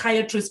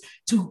psychiatrist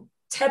to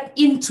tap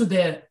into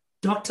the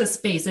doctor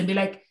space and be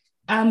like,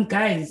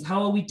 guys,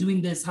 how are we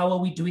doing this? How are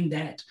we doing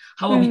that?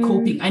 How are we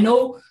coping? I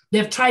know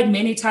they've tried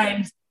many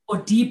times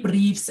for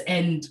debriefs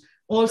and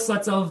all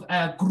sorts of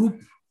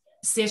group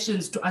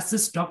sessions to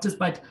assist doctors,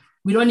 but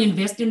we don't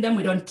invest in them.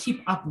 We don't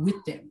keep up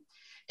with them.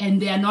 And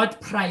they are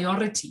not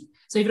priority.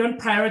 So if you don't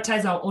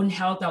prioritize our own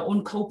health, our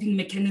own coping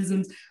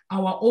mechanisms,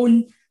 our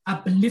own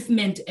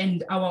upliftment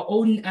and our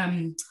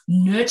own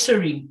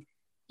nurturing,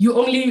 you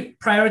only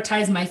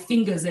prioritize my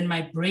fingers and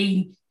my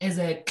brain as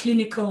a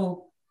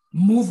clinical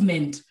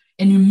movement,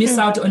 and you miss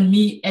out on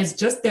me as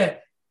just a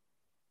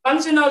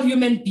functional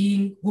human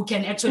being who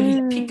can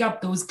actually pick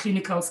up those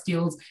clinical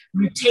skills,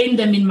 retain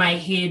them in my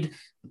head,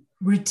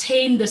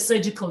 retain the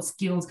surgical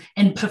skills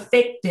and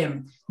perfect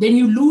them. Then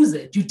you lose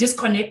it. You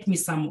disconnect me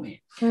somewhere.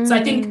 So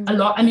I think a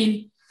lot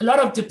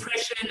of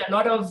depression, a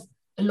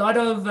lot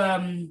of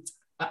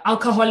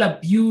alcohol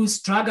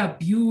abuse, drug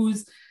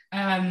abuse.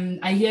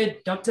 I hear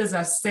doctors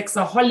are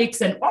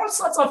sexaholics and all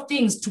sorts of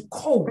things to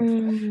cope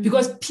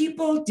because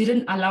people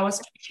didn't allow us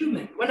to be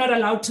human. We're not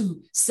allowed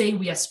to say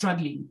we are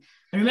struggling.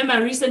 I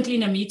remember recently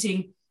in a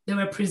meeting, they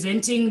were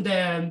presenting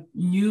the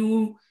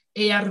new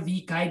ARV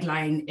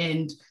guideline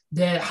and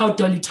how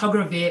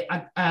dolutegravir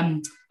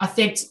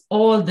affects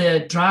all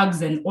the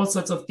drugs and all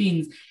sorts of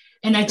things.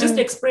 And I just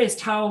expressed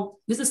how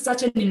this is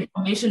such an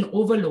information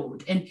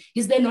overload. And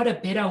is there not a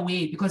better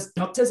way? Because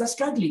doctors are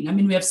struggling. I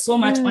mean, we have so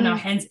much on our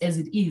hands as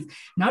it is.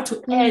 Now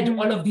to add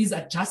all of these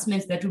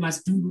adjustments that we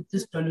must do with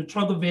this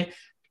dolutegravir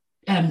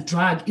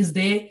drug,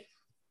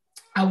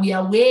 are we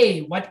aware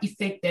what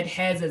effect that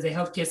has as a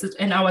healthcare system?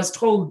 And I was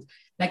told,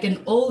 like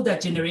an older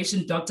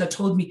generation doctor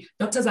told me,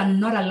 doctors are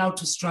not allowed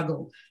to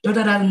struggle.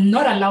 Doctors are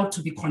not allowed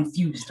to be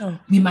confused.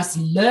 We must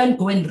learn,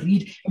 go and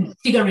read and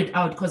figure it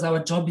out because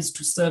our job is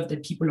to serve the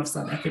people of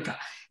South Africa.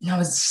 And I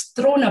was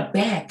thrown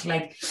aback,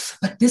 like,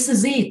 but this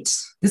is it.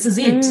 This is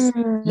it.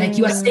 Like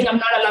you are saying, I'm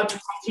not allowed to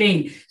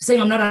complain. You're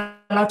saying I'm not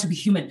allowed to be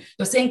human.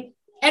 You're saying,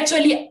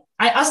 actually,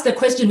 I asked the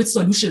question with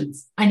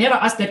solutions. I never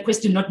asked that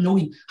question not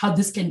knowing how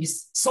this can be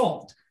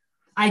solved.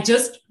 I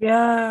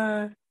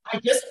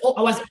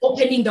was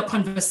opening the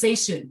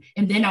conversation,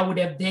 and then I would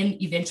have then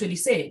eventually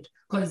said,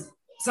 because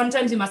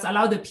sometimes you must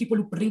allow the people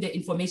who bring the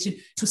information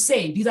to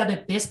say, these are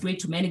the best way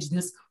to manage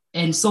this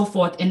and so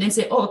forth. And then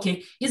say, oh,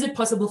 okay, is it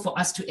possible for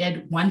us to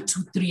add 1,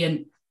 2, 3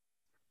 and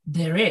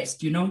the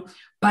rest,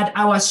 But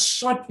I was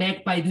shot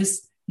back by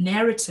this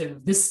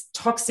narrative, this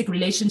toxic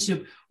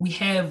relationship we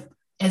have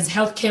as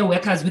healthcare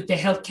workers with the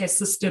healthcare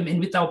system and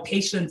with our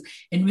patients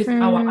and with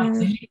our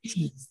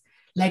abilities.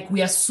 Like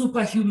we are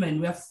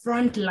superhuman, we are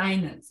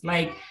frontliners.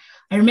 Like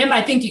I remember,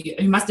 I think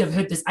you must have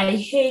heard this. I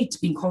hate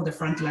being called a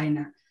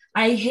frontliner.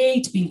 I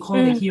hate being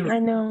called a hero. I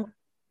know.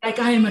 Like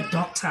I am a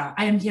doctor.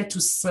 I am here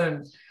to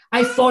serve.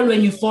 I fall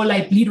when you fall.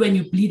 I bleed when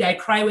you bleed. I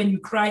cry when you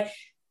cry.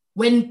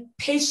 When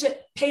patient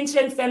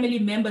family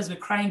members were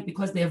crying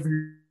because they have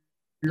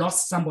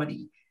lost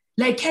somebody.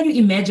 Like, can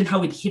you imagine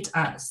how it hit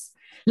us?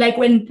 Like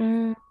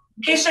when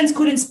patients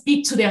couldn't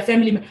speak to their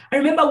family. I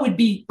remember we'd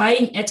be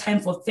buying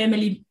airtime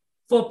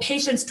for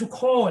patients to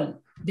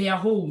call their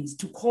homes,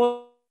 to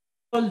call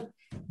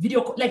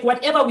video, like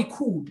whatever we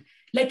could.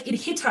 Like it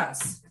hit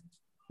us.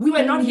 We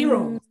were not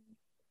heroes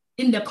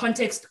in the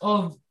context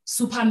of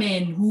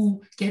Superman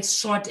who gets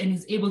shot and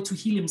is able to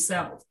heal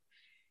himself.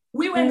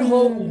 We went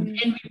home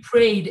and we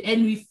prayed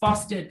and we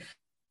fasted.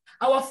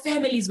 Our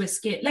families were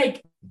scared.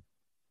 Like,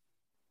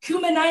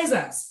 humanize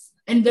us.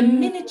 And the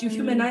minute you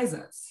humanize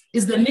us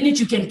is the minute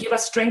you can give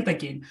us strength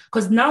again.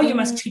 Because now you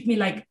must treat me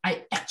like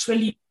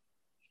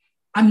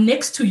I'm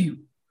next to you.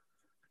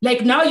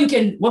 Like now you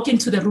can walk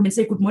into the room and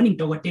say, good morning,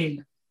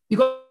 Dogotela.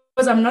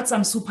 Because I'm not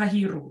some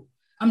superhero.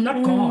 I'm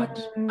not God.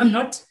 I'm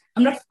not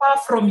far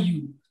from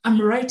you. I'm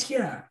right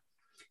here.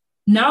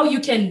 Now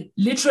you can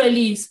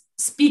literally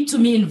speak to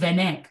me in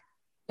Vernac.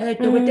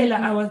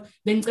 Dogotela,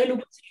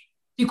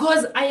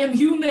 because I am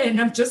human.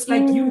 I'm just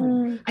like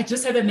you. I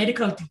just have a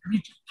medical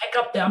degree to back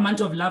up the amount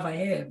of love I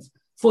have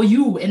for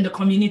you and the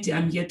community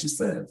I'm here to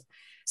serve.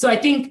 So I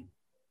think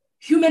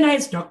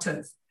humanize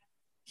doctors.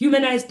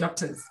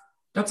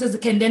 Doctors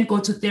can then go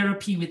to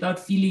therapy without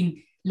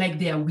feeling like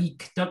they are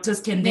weak. Doctors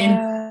can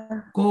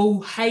then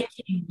go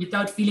hiking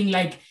without feeling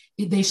like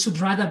they should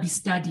rather be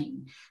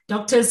studying.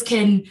 Doctors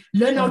can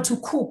learn how to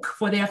cook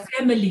for their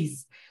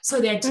families so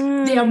that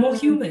they are more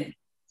human.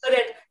 So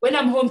that when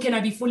I'm home, can I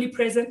be fully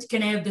present?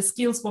 Can I have the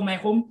skills for my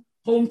home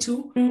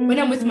too? When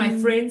I'm with my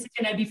friends,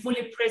 can I be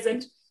fully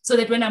present? So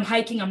that when I'm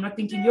hiking, I'm not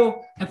thinking,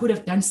 I could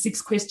have done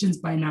 6 questions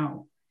by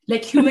now.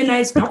 Like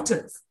humanize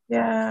doctors.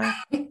 Yeah.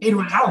 It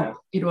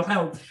will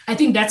help. I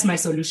think that's my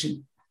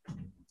solution.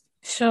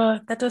 Sure.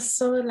 That was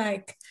so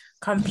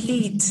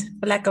complete,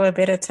 for lack of a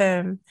better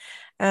term.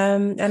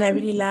 And I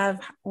really love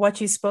what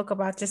you spoke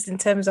about just in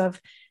terms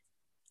of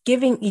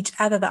giving each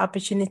other the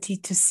opportunity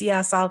to see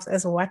ourselves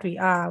as what we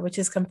are, which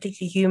is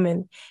completely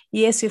human.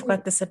 Yes, we've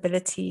got this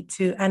ability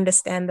to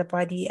understand the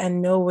body and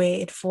know where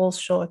it falls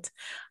short.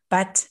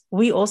 but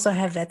we also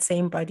have that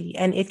same body,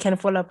 and it can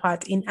fall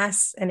apart in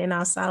us and in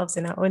ourselves,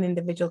 in our own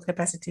individual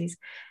capacities.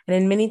 And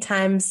then many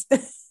times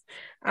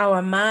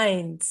our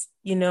minds,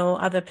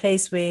 are the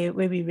place where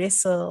we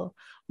wrestle,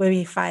 where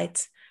we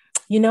fight.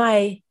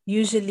 I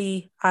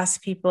usually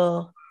ask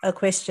people a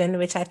question,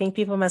 which I think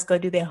people must go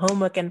do their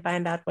homework and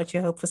find out what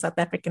your hope for South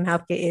African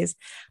healthcare is,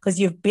 because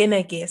you've been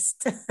a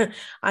guest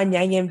on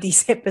Young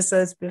MD's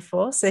episodes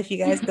before. So if you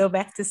guys go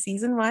back to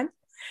season 1,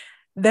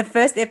 the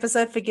first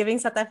episode for Giving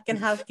South African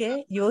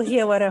Healthcare, you'll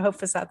hear what a hope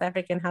for South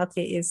African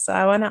healthcare is. So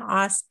I want to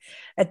ask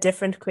a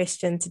different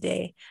question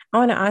today. I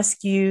want to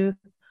ask you,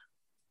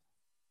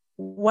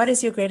 what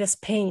is your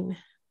greatest pain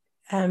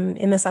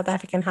in the South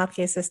African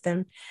healthcare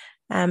system?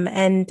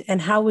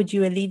 And how would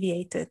you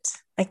alleviate it?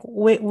 Like,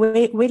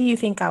 where do you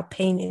think our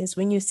pain is?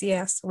 When you see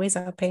us, where's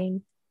our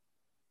pain?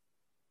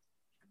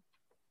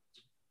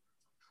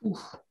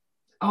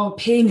 Our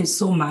pain is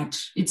so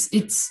much.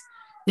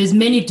 There's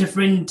many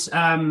different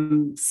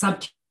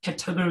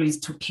subcategories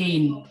to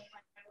pain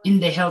in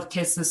the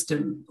healthcare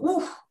system.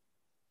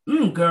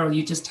 Girl,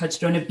 you just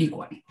touched on a big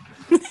one.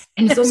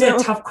 And it's also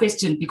a tough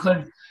question,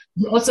 because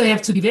you also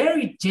have to be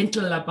very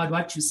gentle about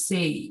what you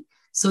say,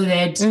 so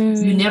that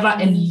you never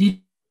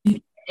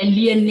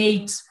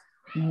alienate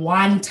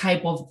one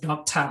type of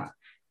doctor.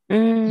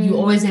 You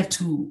always have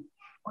to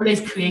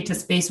create a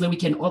space where we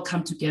can all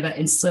come together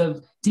and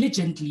serve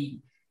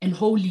diligently and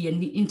wholly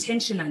and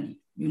intentionally,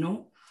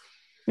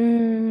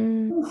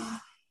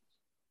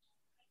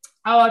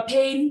 Our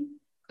pain,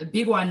 a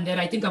big one that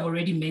I think I've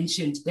already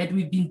mentioned, that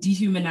we've been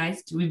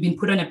dehumanized, we've been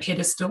put on a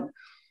pedestal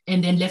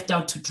and then left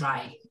out to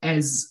dry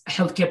as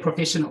healthcare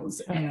professionals.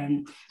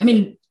 And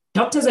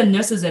doctors and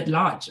nurses at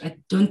large, I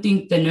don't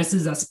think the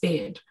nurses are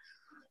spared.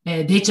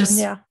 They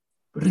just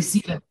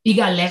receive a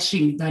bigger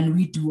lashing than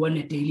we do on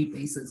a daily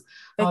basis.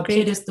 Our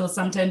pedestal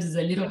sometimes is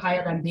a little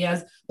higher than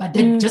theirs, but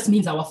that just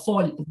means our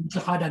fall is a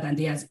little harder than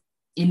theirs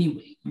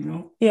anyway,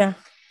 Yeah.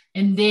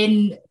 And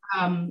then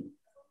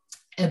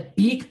a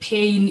big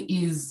pain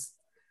is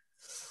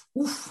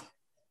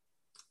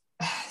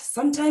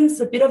sometimes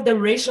a bit of the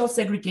racial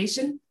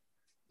segregation.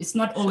 It's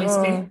not always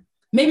fair.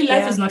 Maybe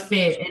life is not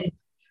fair, and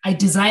I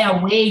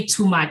desire way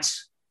too much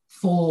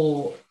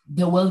for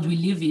the world we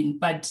live in,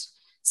 but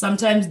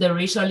sometimes the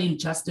racial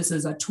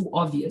injustices are too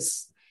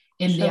obvious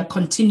and they are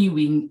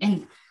continuing.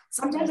 And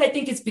sometimes I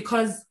think it's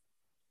because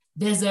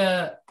there's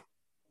a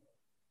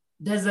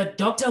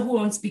doctor who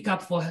won't speak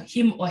up for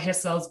him or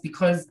herself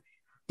because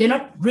they're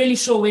not really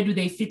sure where do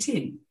they fit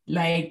in.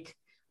 Like,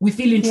 we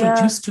feel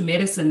introduced to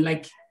medicine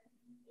like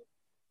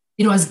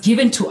it was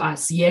given to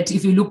us. Yet,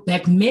 if you look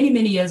back many,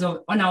 many years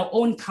on our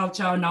own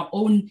culture, on our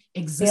own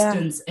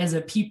existence as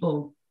a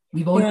people,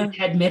 we've only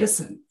had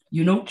medicine,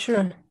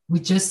 True. We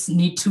just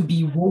need to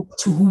be woke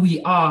to who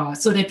we are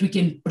so that we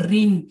can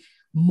bring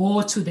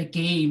more to the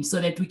game,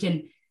 so that we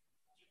can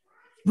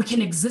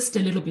exist a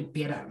little bit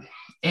better.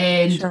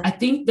 And I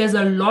think there's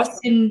a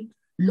loss in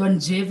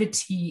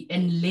longevity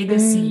and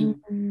legacy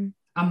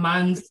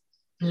amongst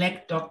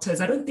Black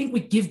doctors. I don't think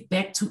we give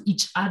back to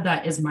each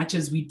other as much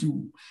as we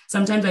do.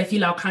 Sometimes I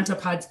feel our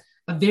counterparts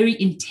are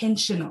very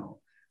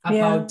intentional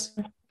about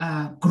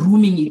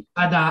grooming each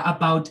other,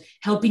 about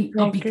helping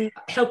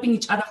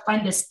each other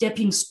find the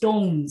stepping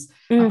stones,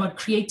 about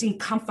creating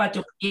comfort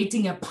or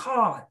creating a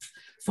path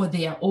for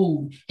their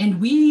own.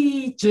 And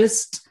we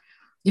just,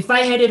 if I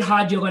had it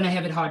hard, you're going to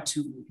have it hard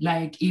too.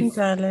 Like, if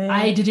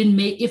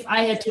if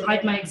I had to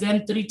write my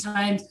exam 3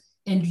 times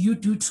and you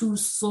do too,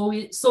 so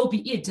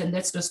be it. And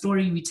that's the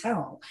story we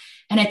tell.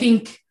 And I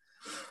think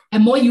a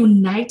more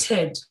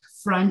united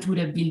front would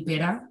have been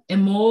better,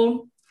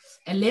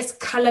 a less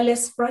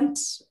colorless front,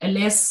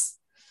 there's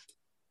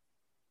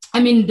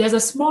a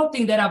small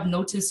thing that I've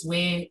noticed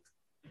where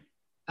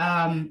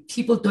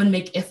people don't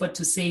make effort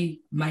to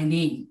say my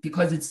name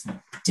because it's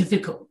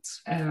difficult.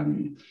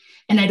 And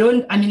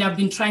I've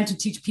been trying to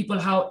teach people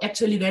how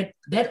actually that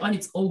on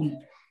its own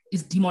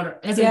is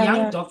demoralizing. As a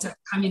young doctor,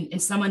 come in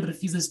and someone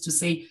refuses to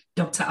say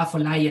Dr.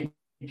 Afolayan,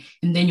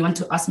 and then you want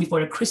to ask me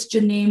for a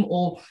Christian name,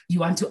 or you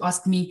want to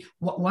ask me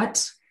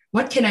what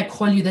can I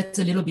call you that's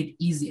a little bit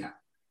easier.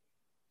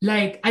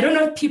 Like, I don't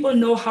know if people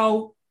know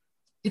how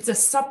it's a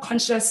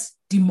subconscious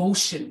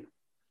demotion.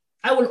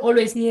 I will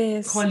always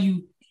call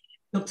you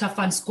Dr.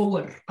 Van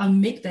Skouwer. I'll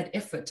make that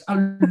effort.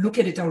 I'll look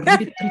at it. I'll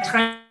read it 3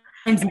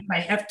 times if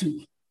I have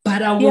to,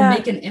 but I will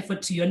make an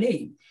effort to your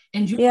name.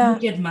 And you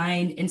look at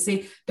mine and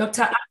say,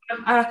 Doctor,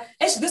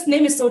 this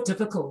name is so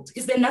difficult.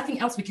 Is there nothing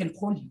else we can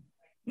call you?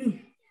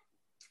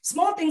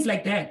 Small things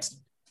like that.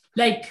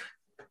 Like,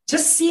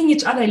 just seeing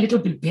each other a little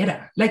bit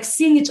better. Like,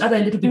 seeing each other a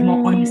little bit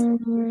more honest.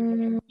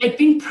 Like,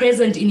 being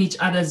present in each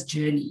other's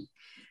journey.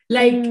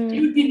 Like,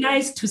 it would be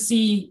nice to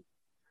see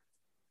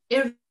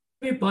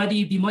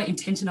everybody be more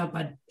intentional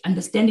about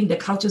understanding the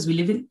cultures we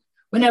live in.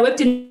 When I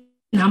worked in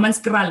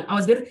Hammanskraal,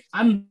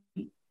 I'm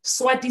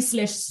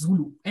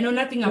Swati/Zulu. I know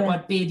nothing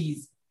about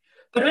Pedis.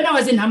 But when I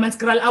was in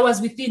Hammanskraal, I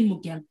was within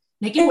Mukel.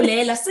 You couldn't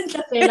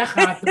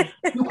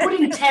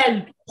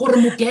tell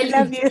Mukel is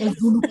a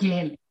Zulu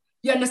girl.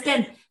 You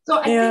understand? So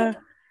I think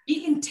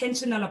be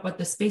intentional about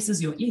the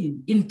spaces you're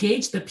in.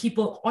 Engage the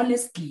people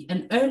honestly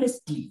and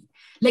earnestly.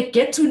 Like,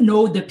 get to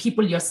know the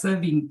people you're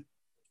serving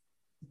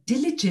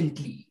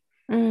diligently.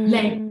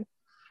 Like,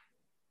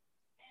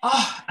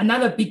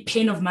 another big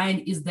pain of mine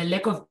is the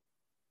lack of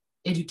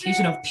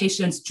education of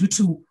patients due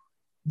to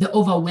the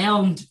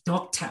overwhelmed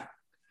doctor.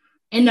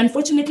 And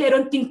unfortunately, I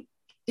don't think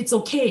it's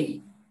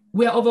okay.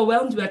 We're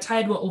overwhelmed, we're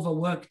tired, we're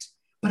overworked.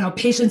 But our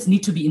patients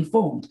need to be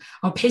informed.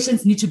 Our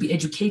patients need to be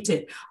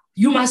educated.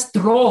 You must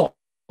draw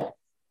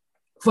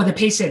for the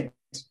patient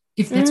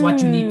if that's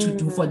what you need to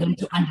do for them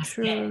to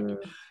understand. True.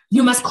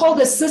 You must call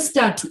the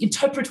sister to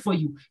interpret for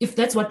you if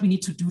that's what we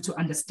need to do to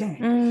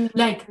understand.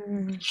 Like,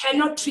 you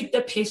cannot treat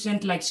the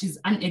patient like she's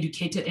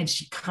uneducated and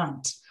she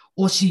can't,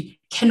 or she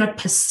cannot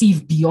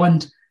perceive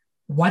beyond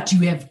what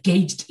you have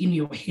gauged in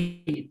your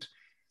head.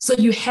 So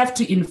you have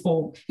to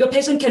inform. Your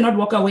patient cannot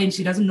walk away and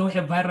she doesn't know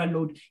her viral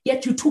load,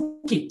 yet you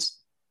took it.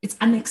 It's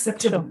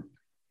unacceptable. Sure.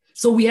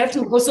 So we have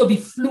to also be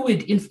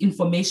fluid in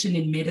information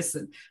in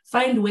medicine.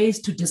 Find ways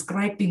to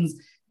describe things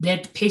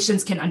that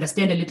patients can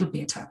understand a little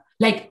better.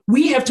 Like,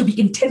 we have to be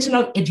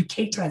intentional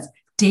educators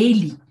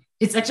daily.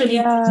 It's actually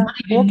not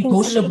even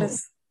negotiable.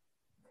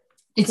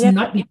 It's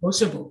not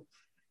negotiable.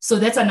 So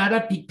that's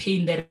another big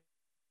pain that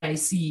I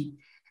see.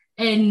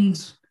 And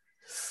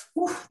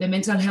the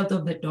mental health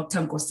of the doctor,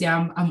 Nkosi,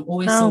 I'm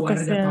always so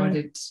worried about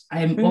it.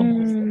 I'm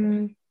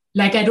almost,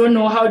 like, I don't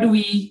know, how do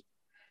we,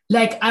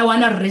 like, I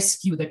want to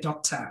rescue the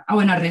doctor. I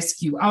want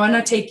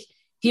to take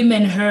him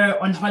and her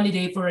on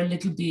holiday for a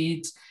little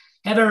bit,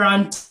 have a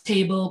round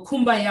table,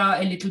 kumbaya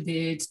a little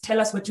bit, tell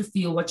us what you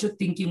feel, what you're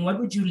thinking, what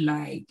would you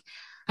like?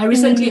 I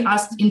recently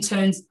asked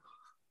interns,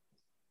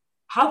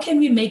 how can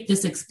we make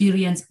this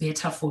experience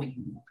better for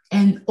you?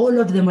 And all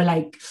of them were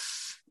like,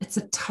 it's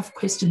a tough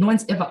question. No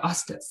one's ever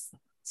asked us.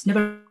 It's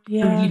never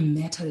really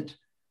mattered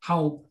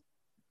how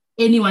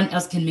anyone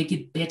else can make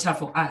it better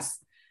for us.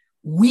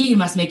 We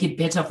must make it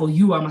better for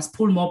you. I must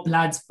pull more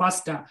bloods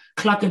faster,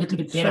 clock a little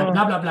bit better,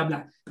 blah, blah, blah,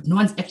 blah. But no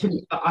one's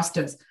actually ever asked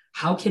us,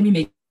 how can we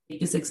make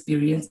this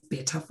experience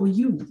better for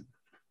you?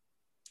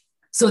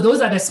 So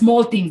those are the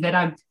small things that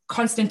I'm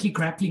constantly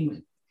grappling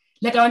with.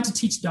 Like, I want to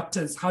teach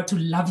doctors how to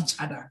love each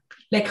other,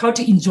 like how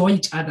to enjoy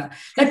each other.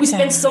 Like, we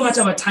spend so much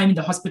of our time in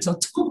the hospital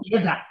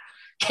together.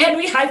 Can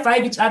we high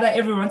five each other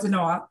every once in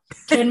a while?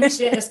 Can we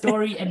share a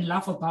story and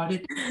laugh about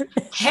it?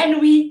 Can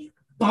we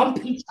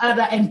bump each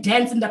other and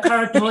dance in the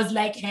corridors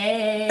like,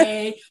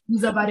 hey,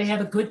 who's about to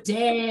have a good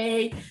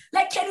day?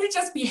 Like, can we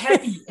just be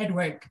happy at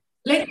work?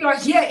 Like, you're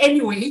here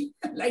anyway.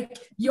 Like,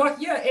 you're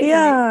here anyway.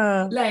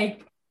 Yeah.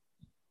 Like,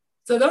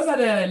 so those are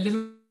the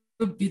little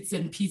bits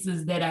and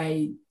pieces that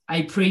I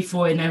pray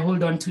for and I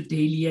hold on to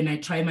daily, and I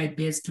try my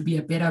best to be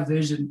a better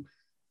version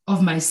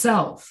of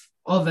myself,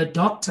 of a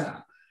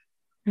doctor.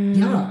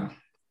 Yeah.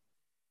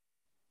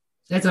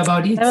 That's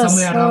about it,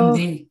 somewhere around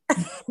there.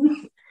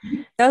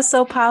 That was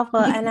so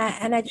powerful. And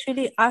I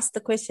truly asked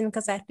the question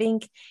because I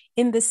think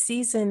in this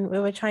season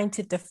where we're trying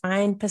to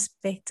define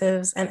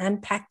perspectives and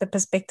unpack the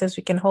perspectives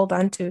we can hold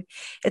on to,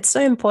 it's so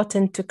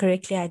important to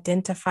correctly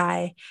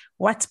identify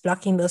what's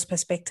blocking those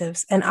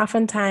perspectives. And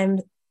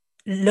oftentimes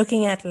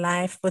looking at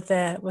life with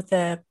a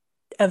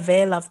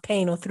veil of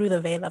pain, or through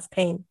the veil of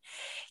pain,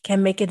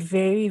 can make it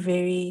very,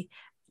 very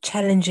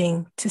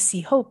challenging to see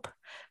hope.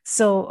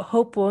 So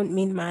hope won't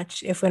mean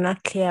much if we're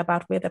not clear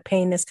about where the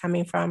pain is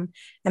coming from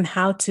and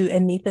how to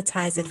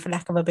anesthetize it, for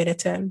lack of a better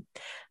term.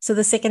 So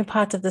the second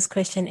part of this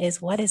question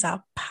is, what is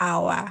our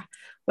power?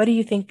 What do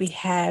you think we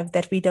have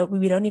that we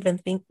don't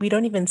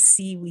even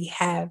see we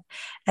have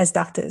as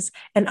doctors?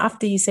 And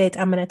after you say it,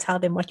 I'm going to tell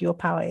them what your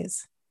power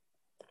is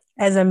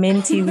as a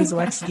mentee who's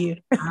watched you.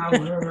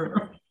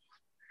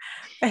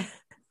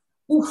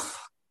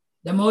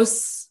 The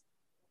most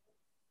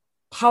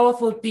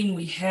powerful thing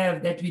we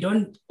have that we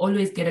don't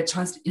always get a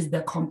chance to is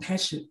the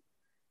compassion.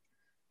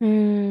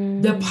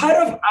 The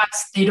part of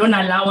us they don't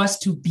allow us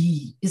to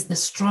be is the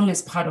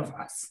strongest part of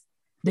us,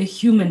 the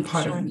human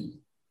part of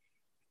me.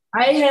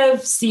 I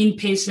have seen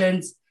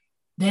patients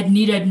that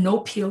needed no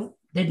pill,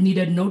 that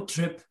needed no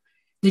drip.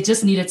 They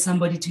just needed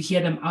somebody to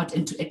hear them out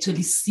and to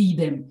actually see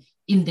them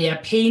in their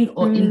pain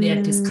or in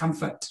their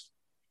discomfort.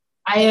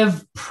 I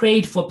have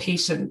prayed for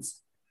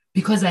patients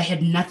because I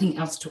had nothing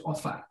else to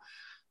offer.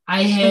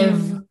 I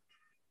have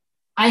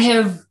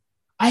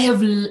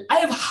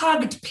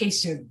hugged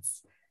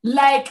patients.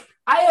 Like,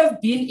 I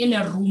have been in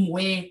a room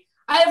where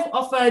I have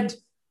offered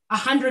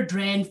 100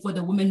 rand for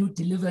the woman who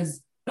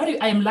delivers.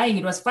 I am lying.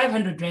 It was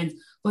 500 rand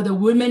for the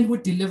woman who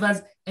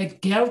delivers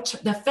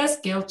the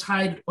first girl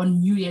child on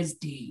New Year's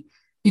Day,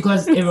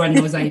 because everyone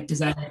knows I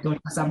desired a daughter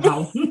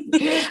somehow.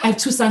 I have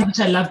two sons which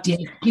I love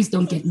dearly. Please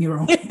don't get me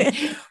wrong.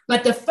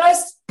 But the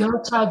first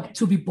girl child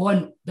to be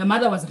born, the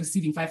mother was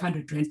receiving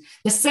 500 rand.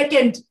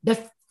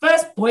 The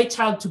first boy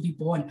child to be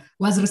born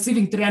was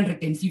receiving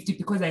 350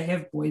 because I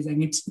have boys. I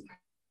need to.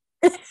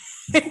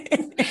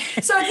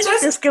 So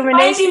just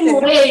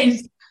finding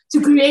ways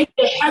to create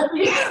a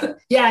happy.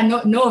 Yeah,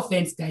 no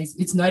offense, guys.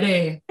 It's not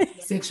a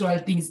sexual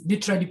thing. It's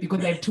literally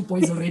because I have two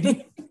boys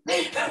already.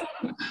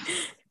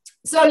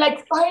 So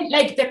like find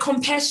like the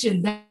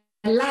compassion, the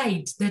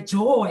light, the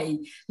joy.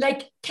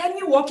 Like, can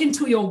you walk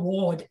into your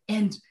ward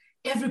and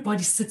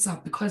everybody sits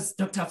up because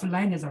Dr.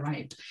 Afolayan has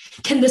arrived?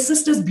 Can the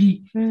sisters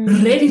be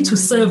ready to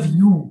serve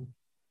you,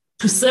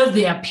 to serve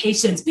their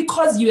patients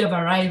because you have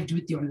arrived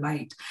with your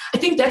light? I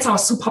think that's our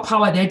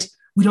superpower that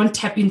we don't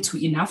tap into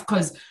enough,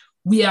 because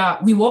we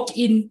walk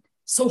in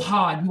so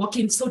hard, we walk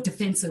in so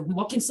defensive, we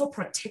walk in so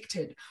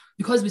protected,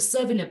 because we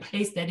serve in a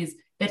place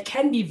that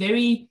can be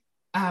very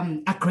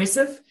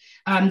aggressive,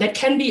 that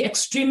can be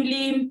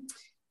extremely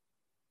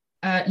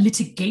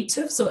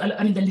litigative. So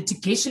I mean, the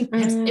litigation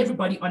has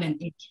everybody on an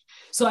edge.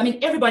 So I mean,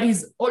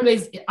 everybody's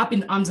always up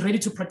in arms, ready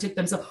to protect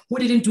themselves. Who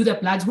didn't do the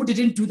bloods? Who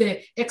didn't do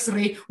the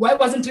X-ray? Why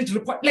wasn't it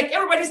report? Like,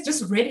 everybody's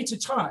just ready to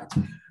charge.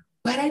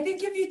 But I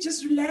think if you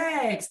just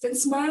relaxed and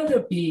smiled a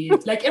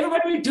bit, like,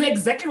 everybody would do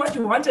exactly what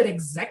you wanted,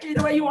 exactly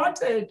the way you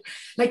wanted.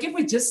 Like, if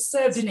we just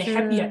served in a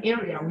happier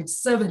area, we'd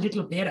serve a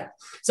little better.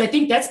 So I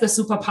think that's the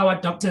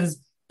superpower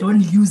doctors don't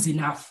use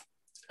enough.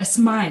 A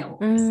smile.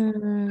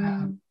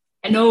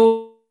 I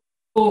know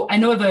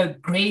of a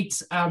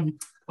great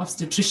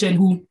obstetrician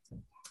who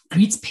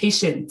greets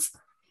patients,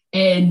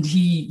 and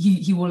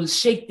he will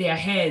shake their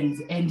hands,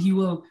 and he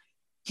will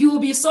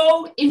be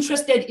so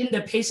interested in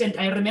the patient.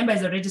 I remember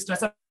as a registrar,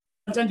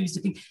 sometimes we used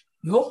to think,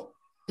 yo,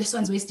 this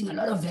one's wasting a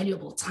lot of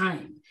valuable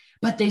time.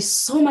 But there's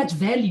so much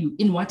value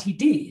in what he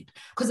did,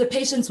 because the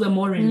patients were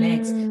more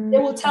relaxed. They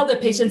will tell the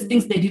patients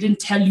things they didn't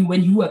tell you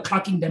when you were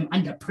clocking them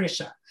under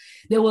pressure.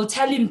 They will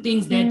tell him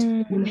things that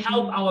will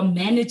help our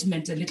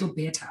management a little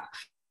better.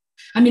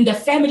 I mean, the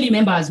family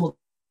members will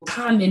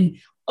come and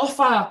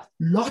offer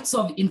lots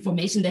of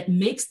information that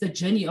makes the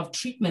journey of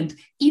treatment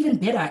even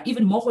better,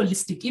 even more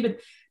holistic, even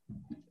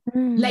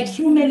like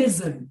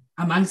humanism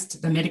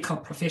amongst the medical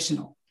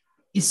professional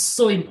is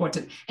so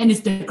important. And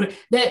it's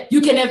that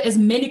you can have as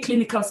many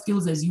clinical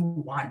skills as you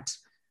want,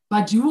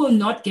 but you will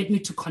not get me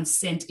to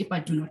consent if I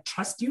do not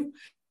trust you.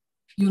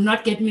 You'll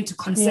not get me to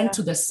consent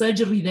to the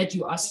surgery that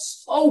you are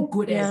so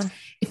good at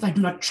if I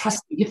do not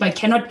trust you, if I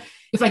cannot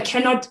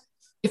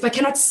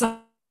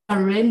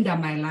surrender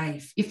my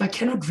life, if I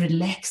cannot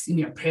relax in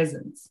your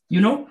presence,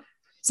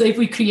 So if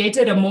we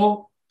created a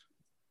more,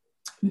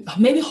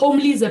 maybe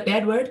homely is a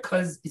bad word,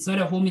 because it's not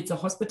a home, it's a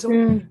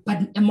hospital,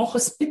 but a more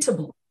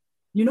hospitable,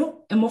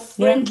 a more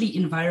friendly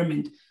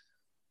environment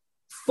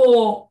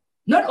for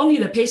not only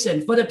the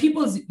patient, for the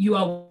people you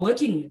are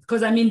working with.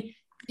 Because I mean,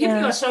 if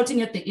you are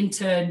shouting at the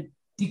intern,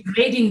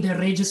 degrading the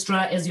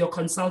registrar as your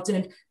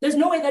consultant, there's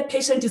no way that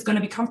patient is going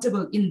to be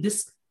comfortable in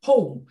this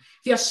home.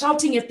 If you're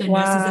shouting at the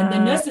nurses and the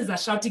nurses are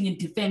shouting in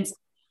defense,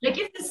 like,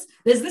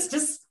 there's this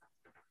just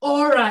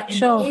aura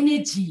and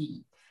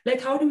energy.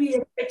 Like, how do we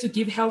expect to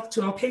give health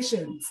to our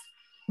patients?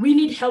 We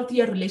need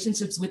healthier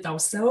relationships with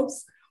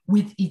ourselves,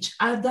 with each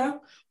other,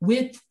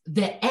 with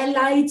the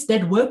allies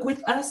that work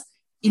with us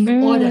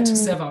in order to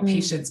serve our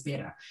patients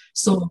better.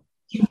 So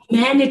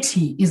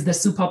humanity is the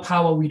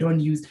superpower we don't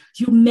use.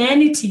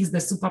 Humanity is the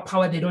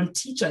superpower they don't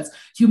teach us.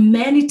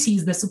 Humanity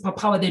is the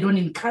superpower they don't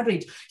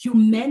encourage.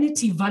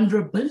 Humanity,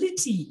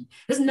 vulnerability.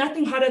 There's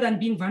nothing harder than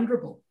being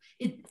vulnerable.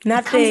 It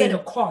comes at a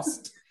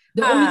cost.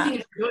 The only thing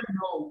is, you don't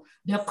know,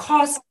 the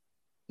cost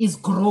is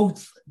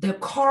growth. The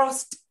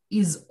cost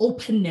is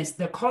openness.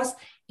 The cost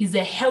is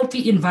a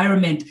healthy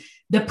environment.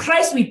 The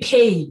price we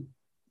pay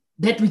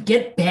that we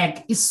get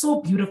back is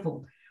so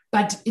beautiful,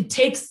 but it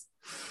takes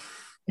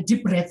a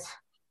deep breath.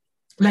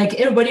 Like,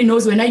 everybody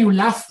knows when you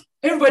laugh.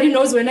 Everybody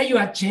knows when you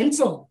are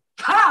gentle.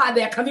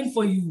 They're coming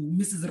for you,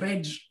 Mrs.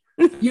 Reg.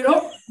 You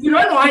don't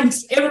want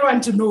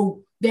everyone to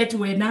know that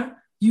when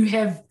you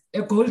have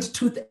a gold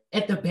tooth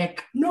at the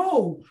back.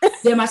 No,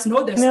 they must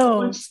know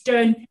the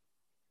stern.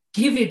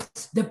 Give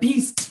it the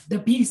beast, the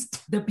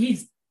beast, the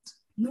beast.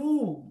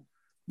 No,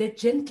 the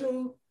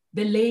gentle,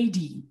 the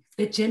lady,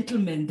 the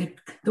gentleman,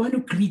 the one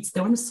who greets,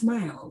 the one who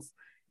smiles,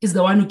 is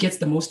the one who gets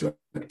the most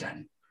work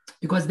done,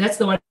 because that's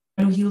the one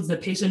who heals the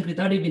patient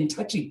without even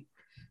touching.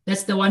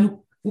 That's the one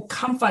who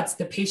comforts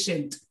the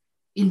patient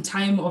in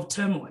time of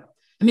turmoil.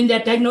 I mean, there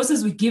are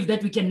diagnoses we give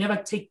that we can never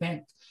take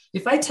back.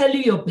 If I tell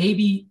you your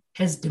baby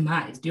has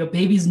demised, your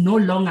baby is no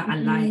longer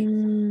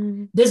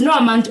alive, there's no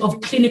amount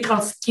of clinical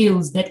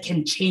skills that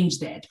can change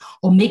that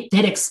or make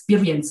that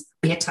experience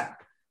better.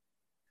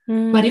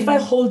 But if I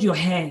hold your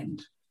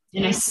hand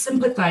and I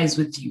sympathize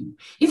with you,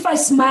 if I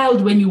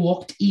smiled when you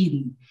walked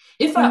in,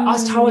 if I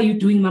asked, how are you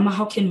doing, Mama,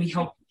 how can we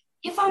help?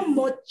 If I'm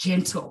more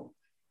gentle,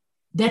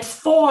 that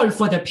fall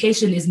for the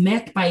patient is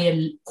met by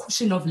a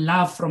cushion of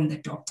love from the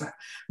doctor,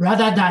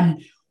 rather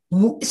than,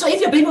 so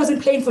if your baby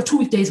wasn't playing for 2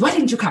 weekdays, why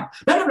didn't you come?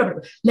 Blah, blah, blah,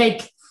 blah.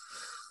 Like,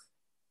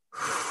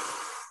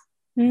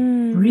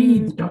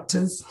 breathe,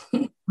 doctors.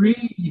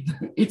 Breathe.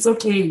 It's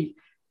okay.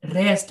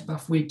 Rest,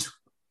 Bafwetu.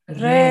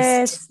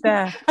 Rest.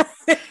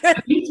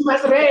 You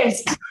must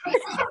rest.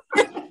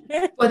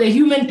 For the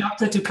human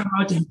doctor to come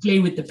out and play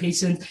with the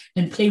patient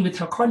and play with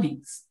her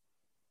colleagues.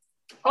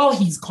 All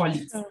his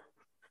colleagues.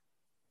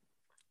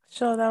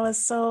 Sure, that was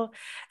so,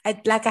 I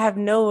have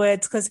no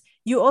words, because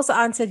you also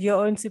answered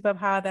your own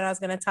superpower that I was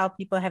going to tell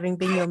people, having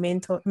been your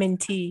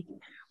mentee,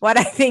 what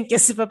I think your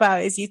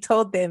superpower is. You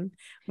told them,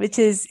 which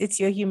is it's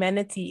your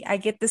humanity. I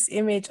get this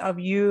image of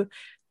you.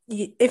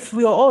 If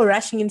we were all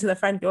rushing into the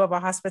front door of a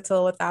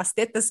hospital with our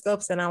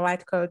stethoscopes and our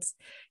white coats,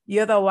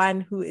 you're the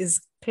one who is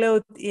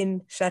clothed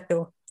in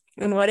chateau,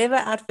 in whatever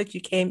outfit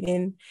you came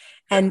in.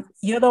 And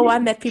you're the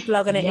one that people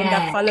are going to end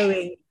up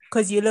following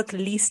because you look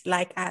least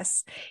like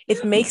us.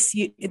 That's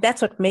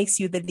what makes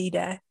you the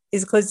leader,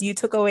 is because you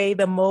took away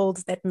the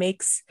molds that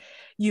makes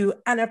you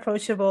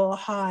unapproachable,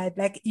 hard.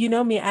 Like, you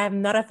know me,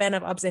 I'm not a fan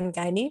of obs and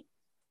gynae.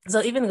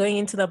 So even going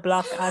into the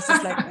block, I was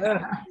just like, oh,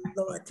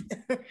 Lord,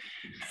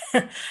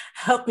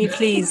 help me,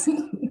 please.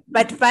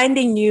 But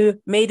finding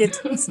you made it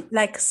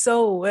like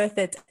so worth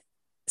it.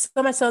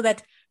 So much so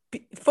that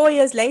 4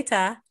 years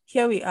later,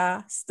 here we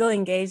are, still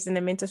engaged in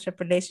a mentorship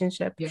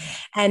relationship. Yeah.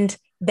 And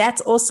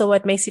that's also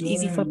what makes it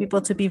easy for people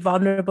to be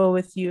vulnerable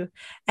with you.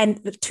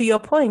 And to your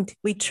point,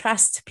 we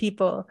trust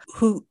people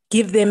who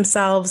give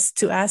themselves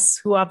to us,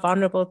 who are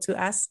vulnerable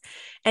to us.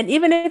 And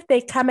even if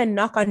they come and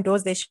knock on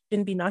doors they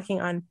shouldn't be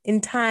knocking on, in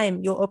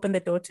time, you'll open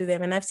the door to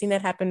them. And I've seen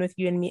that happen with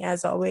you and me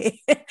as always.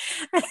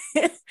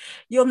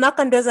 You'll knock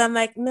on doors. I'm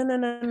like, no.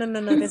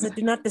 There's a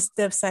do not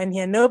disturb sign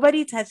here.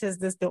 Nobody touches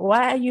this door.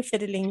 Why are you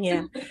fiddling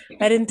here?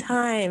 But in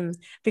time,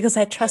 because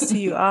I trust who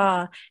you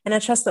are, and I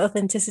trust the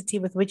authenticity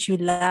with which you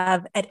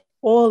love at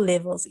all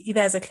levels,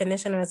 either as a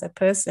clinician or as a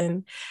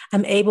person,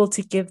 I'm able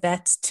to give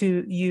that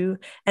to you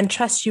and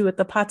trust you with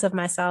the parts of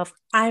myself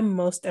I'm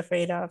most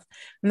afraid of.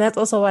 And that's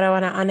also what I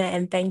want to honor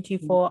and thank you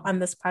for on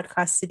this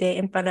podcast today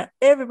in front of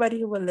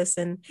everybody who will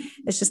listen.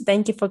 It's just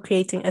thank you for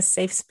creating a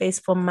safe space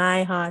for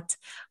my heart,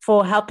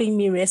 for helping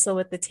me wrestle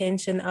with the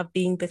tension of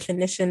being the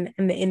clinician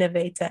and the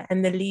innovator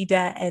and the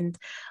leader, and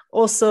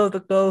also the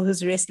girl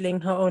who's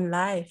wrestling her own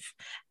life,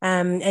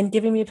 and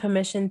giving me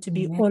permission to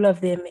be all of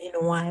them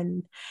in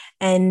one.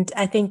 And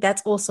I think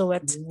that's also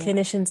what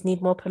clinicians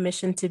need more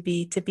permission to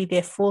be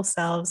their full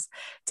selves,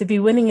 to be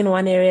winning in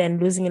one area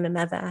and losing in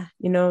another,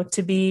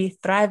 to be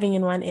thriving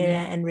in one area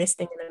and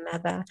resting in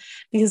another,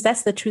 because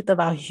that's the truth of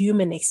our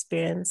human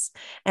experience.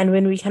 And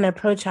when we can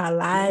approach our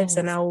lives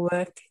and our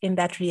work in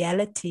that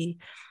reality,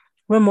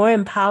 we're more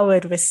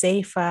empowered, we're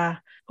safer,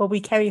 or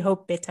we carry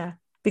hope better,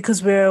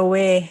 because we're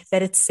aware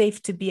that it's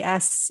safe to be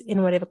us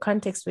in whatever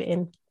context we're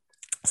in.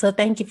 So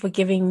thank you for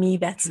giving me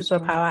that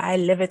superpower. I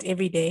live it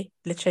every day,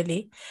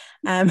 literally.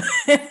 So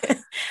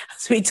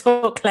we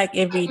talk like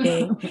every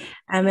day.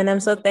 And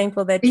I'm so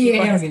thankful that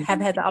people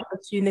have had the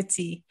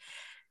opportunity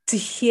to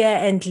hear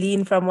and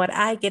glean from what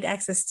I get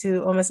access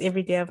to almost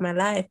every day of my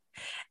life.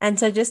 And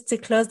so just to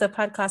close the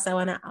podcast, I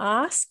want to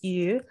ask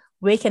you,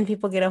 where can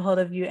people get a hold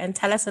of you, and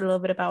tell us a little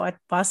bit about what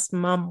Boss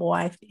Mom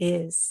Wife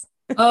is?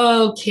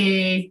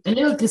 Okay, a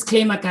little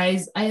disclaimer,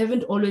 guys. I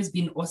haven't always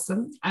been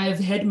awesome. I've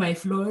had my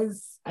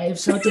flaws. I've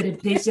shouted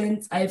at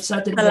patients. I've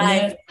shouted at the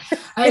nurse.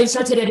 I've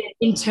shouted at an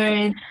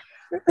intern.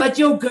 But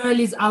your girl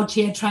is out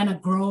here trying to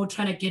grow,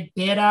 trying to get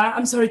better.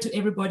 I'm sorry to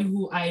everybody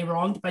who I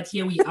wronged, but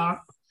here we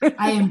are.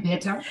 I am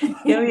better.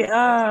 Here we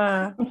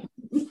are.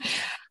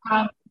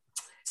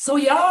 So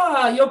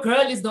yeah, your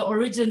girl is the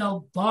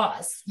original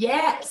boss.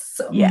 Yes.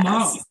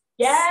 Mom.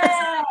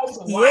 Yes.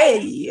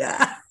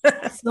 Yeah.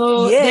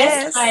 So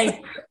that's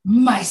like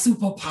my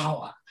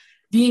superpower,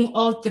 being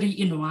all three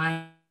in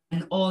one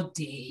all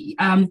day.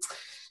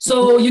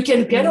 So you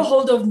can get a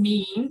hold of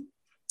me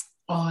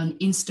on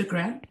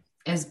Instagram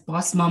as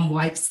Boss Mom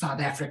Wife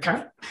South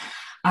Africa.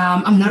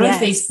 I'm not on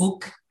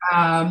Facebook.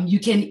 You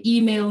can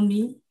email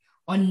me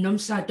on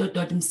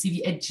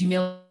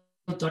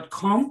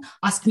nomshato.mcv@gmail.com.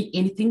 Ask me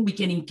anything, we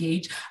can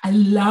engage. I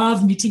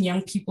love meeting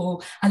young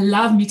people. I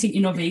love meeting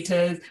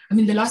innovators. I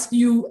mean, the last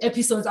few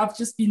episodes, I've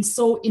just been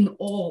so in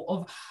awe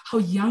of how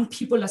young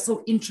people are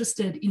so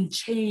interested in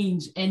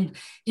change and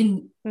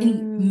in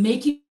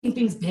making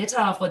things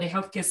better for the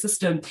healthcare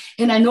system.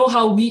 And I know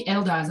how we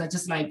elders are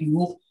just like,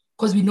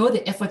 because we know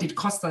the effort it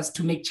costs us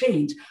to make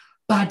change.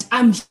 But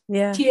I'm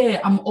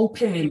here, I'm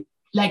open,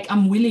 like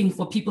I'm willing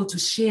for people to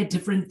share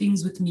different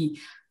things with me.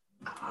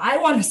 I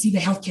want to see the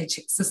healthcare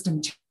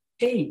system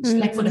change,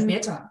 like for the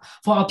better,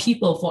 for our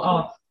people, for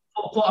our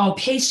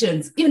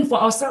patients, even for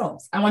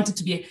ourselves. I want it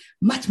to be a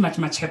much, much,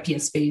 much happier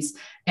space.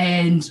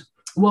 And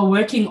we're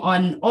working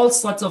on all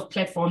sorts of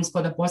platforms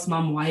for the Boss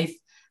Mom Wife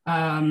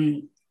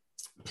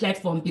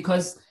platform,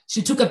 because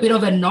she took a bit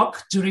of a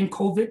knock during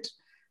COVID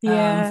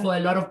for a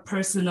lot of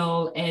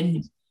personal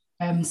and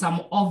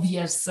some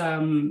obvious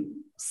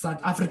South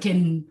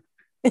African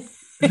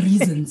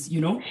reasons,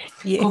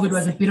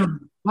 COVID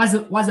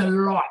was a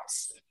lot,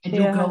 and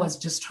your girl was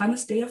just trying to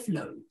stay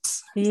afloat.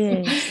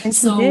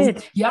 So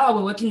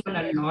we're working on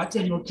a lot,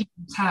 and we'll keep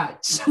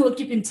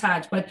in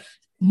touch. But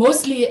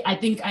mostly, I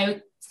think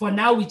for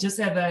now we just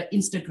have an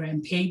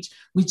Instagram page,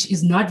 which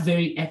is not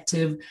very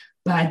active.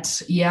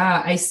 But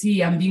I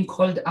see I'm being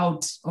called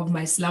out of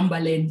my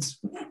slumberland,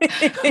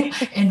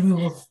 and we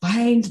will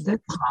find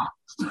the path.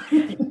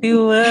 We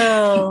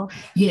will.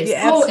 Yes.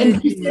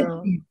 And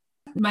recently,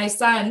 my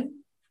son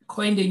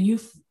coined a new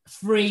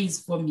phrase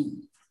for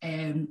me,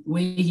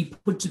 where he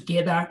put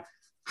together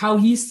how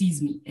he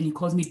sees me, and he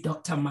calls me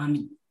Dr.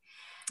 Mommy.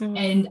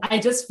 And I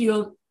just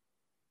feel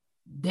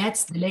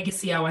that's the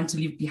legacy I want to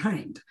leave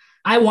behind.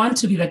 I want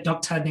to be the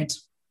doctor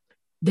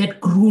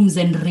that grooms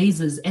and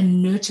raises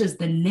and nurtures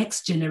the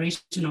next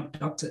generation of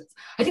doctors.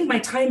 I think my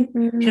time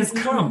has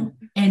come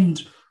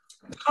and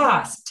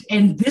passed,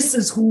 and this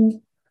is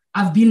who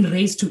I've been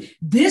raised to.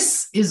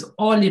 This is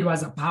all it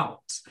was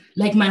about.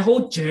 Like my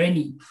whole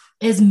journey,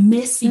 as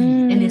messy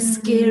and as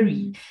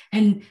scary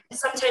and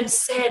sometimes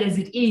sad as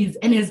it is,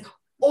 and as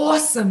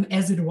awesome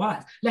as it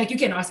was. Like you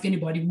can ask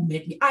anybody who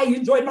met me, I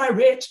enjoyed my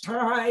rich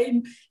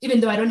time, even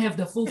though I don't have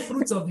the full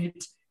fruits of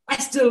it. I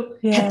still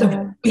had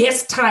the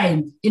best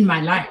time in my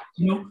life,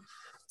 you know?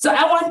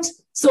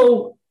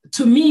 So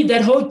to me,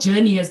 that whole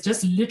journey has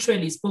just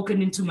literally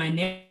spoken into my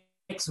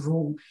next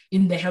role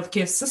in the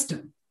healthcare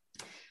system.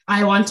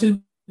 I want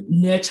to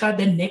nurture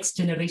the next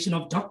generation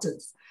of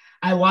doctors.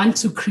 I want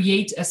to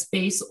create a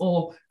space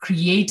or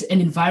create an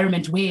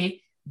environment where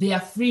they are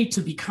free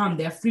to become,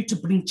 they are free to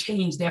bring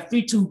change, they are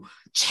free to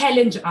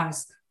challenge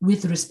us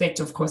with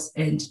respect, of course,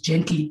 and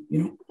gently,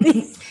 you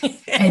know?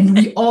 And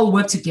we all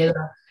work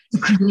together to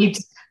create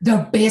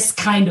the best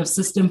kind of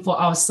system for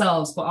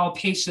ourselves, for our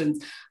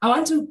patients. I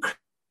want to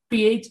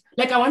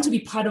I want to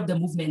be part of the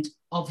movement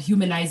of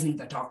humanizing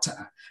the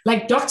doctor.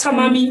 Like Dr.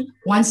 Mommy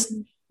wants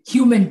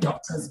human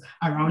doctors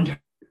around her.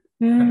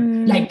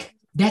 Like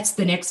that's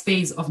the next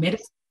phase of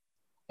medicine.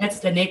 That's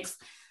the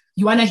next.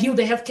 You want to heal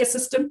the healthcare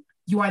system?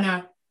 You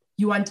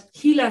want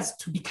healers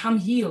to become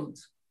healed.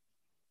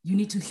 You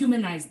need to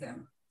humanize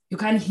them. You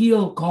can't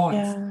heal gods.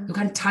 Yeah. You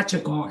can't touch a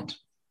god.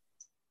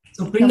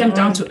 So bring them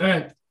down to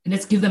earth and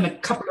let's give them a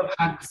couple of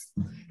hugs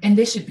and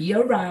they should be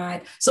all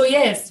right. So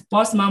yes,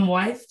 boss mom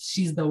wife,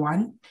 she's the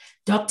one.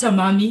 Dr.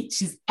 Mommy,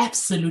 she's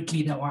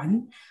absolutely the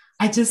one.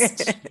 I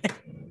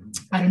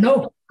don't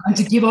know. I want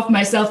to give off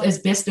myself as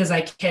best as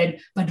I can,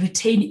 but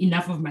retain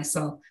enough of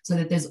myself so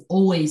that there's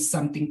always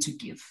something to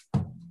give.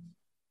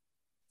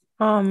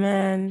 Oh,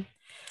 man.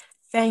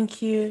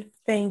 Thank you.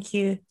 Thank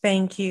you.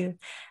 Thank you.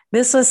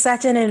 This was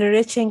such an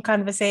enriching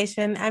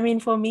conversation. I mean,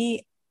 for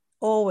me,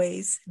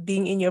 always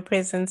being in your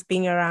presence,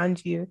 being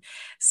around you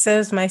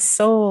serves my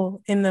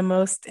soul in the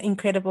most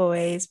incredible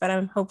ways. But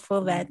I'm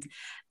hopeful that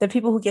the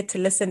people who get to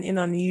listen in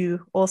on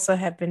you also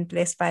have been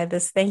blessed by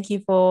this. Thank you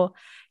for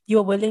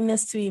your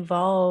willingness to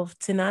evolve,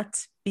 to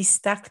not be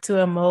stuck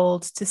to a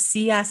mold, to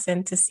see us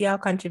and to see our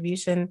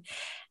contribution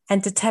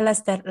and to tell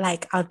us that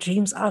like our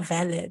dreams are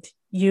valid.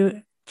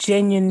 You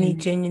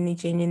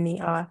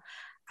genuinely are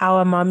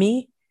our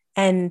mommy,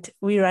 and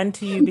we run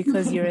to you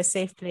because you're a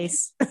safe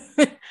place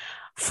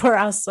for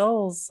our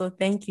souls. So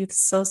thank you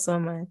so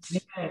much.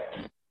 Yeah.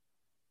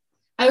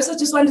 I also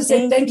just want to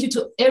say thank you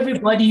to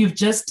everybody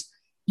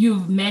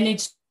you've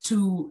managed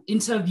to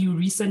interview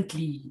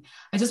recently.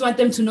 I just want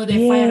them to know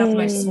they fired up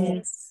my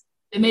soul.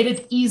 They made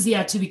it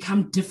easier to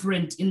become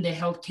different in the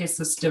healthcare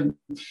system.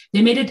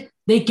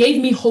 They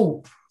gave me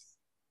hope.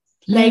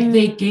 Like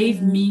they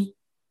gave me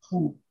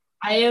hope.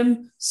 I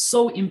am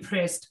so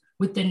impressed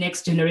with the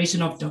next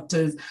generation of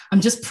doctors.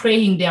 I'm just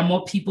praying there are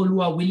more people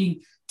who are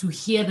willing to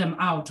hear them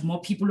out,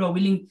 more people who are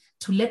willing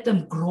to let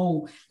them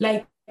grow,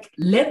 like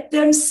let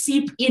them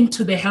seep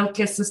into the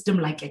healthcare system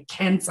like a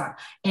cancer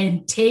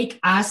and take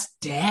us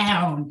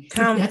down.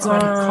 That's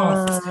what it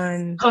costs.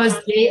 Because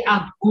they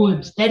are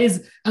good. That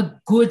is a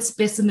good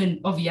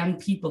specimen of young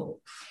people.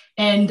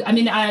 And I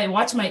mean, I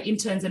watch my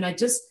interns and I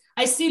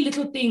see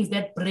little things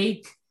that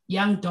break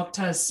young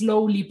doctors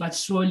slowly but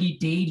surely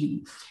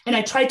daily. And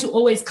I try to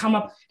always come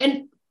up,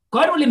 and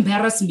God will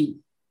embarrass me.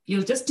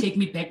 He'll just take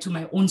me back to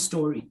my own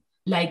story.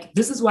 Like,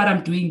 this is what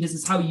I'm doing. This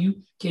is how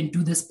you can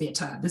do this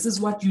better. This is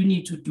what you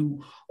need to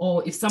do.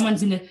 Or if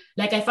someone's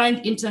I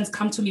find interns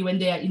come to me when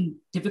they are in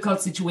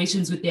difficult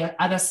situations with their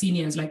other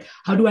seniors. Like,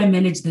 how do I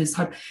manage this?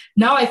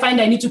 Now I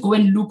find I need to go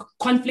and look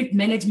conflict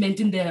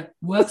management in their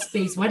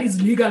workspace. What is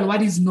legal?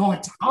 What is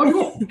not? How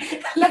do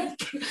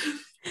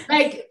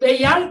like the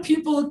young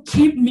people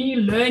keep me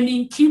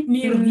learning, keep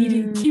me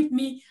reading, keep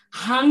me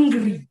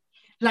hungry,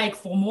 like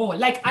for more.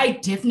 Like I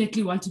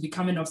definitely want to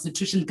become an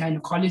obstetrician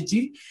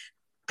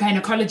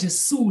gynecologist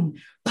soon,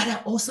 but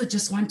I also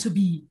just want to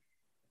be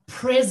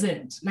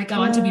present. Like I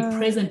want to be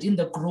present in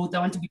the growth. I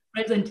want to be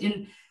present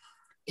in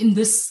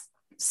this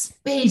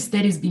space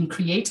that is being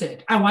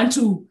created. I want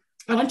to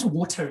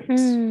water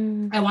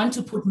it. I want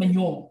to put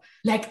manure.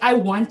 Like I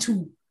want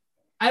to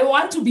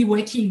be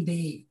working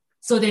there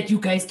so that you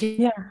guys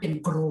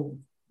can grow.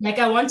 Like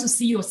I want to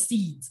see your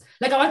seeds.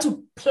 Like I want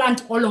to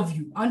plant all of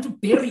you. I want to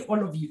bury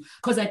all of you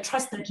because I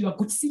trust that you are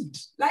good seed.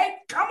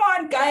 Like, come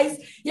on, guys,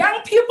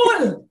 young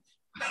people.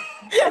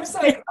 I'm so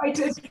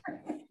excited.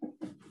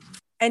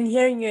 And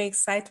hearing your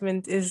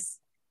excitement is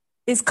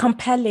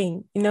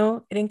compelling. You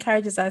know, it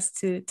encourages us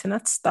to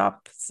not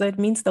stop. So it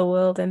means the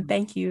world. And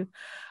thank you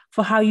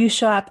for how you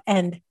show up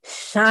and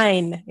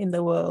shine in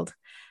the world.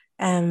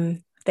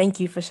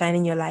 Thank you for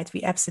shining your light.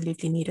 We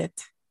absolutely need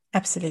it.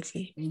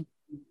 Absolutely.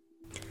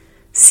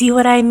 See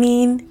what I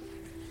mean?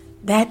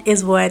 That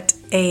is what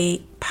a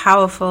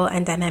powerful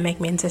and dynamic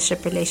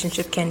mentorship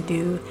relationship can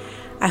do.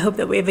 I hope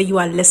that wherever you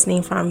are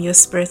listening from, your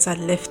spirits are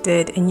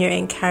lifted and you're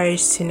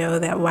encouraged to know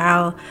that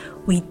while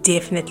we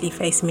definitely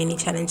face many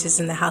challenges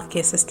in the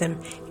healthcare system,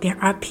 there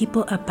are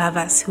people above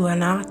us who are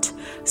not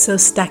so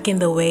stuck in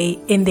their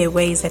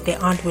ways that they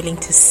aren't willing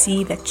to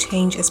see that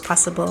change is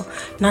possible,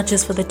 not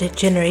just for the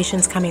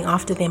generations coming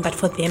after them, but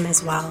for them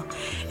as well.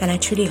 And I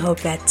truly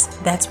hope that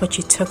that's what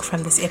you took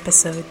from this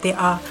episode. There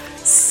are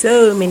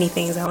so many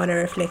things I want to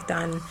reflect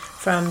on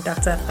from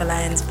Dr.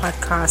 Afolayan's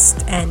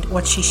podcast and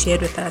what she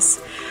shared with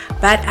us,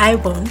 but I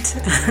won't.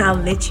 I'll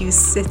let you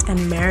sit and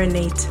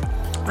marinate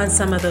on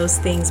some of those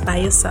things by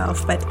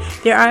yourself, but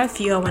there are a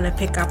few I want to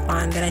pick up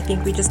on that I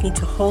think we just need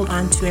to hold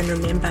on to and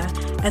remember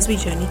as we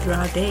journey through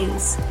our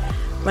days.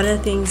 One of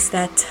the things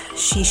that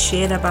she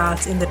shared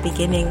about in the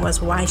beginning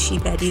was why she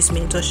values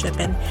mentorship,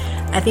 and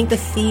I think the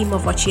theme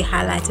of what she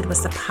highlighted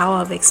was the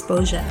power of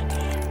exposure.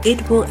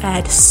 It will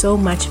add so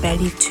much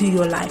value to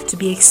your life to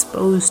be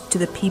exposed to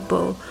the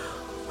people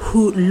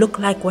who look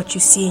like what you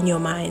see in your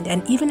mind,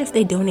 and even if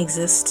they don't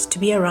exist, to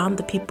be around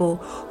the people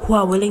who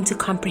are willing to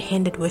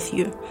comprehend it with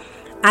you.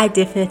 I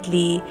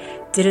definitely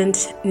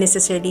didn't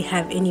necessarily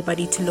have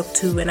anybody to look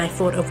to when I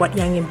thought of what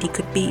Young MD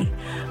could be,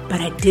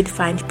 but I did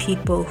find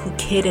people who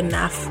cared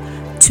enough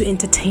to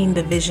entertain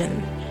the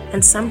vision,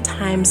 and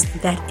sometimes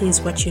that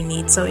is what you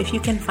need. So if you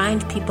can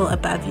find people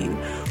above you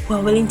who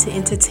are willing to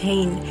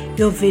entertain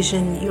your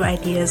vision, your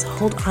ideas,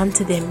 hold on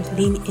to them,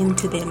 lean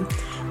into them,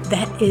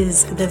 that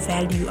is the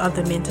value of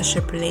the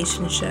mentorship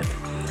relationship.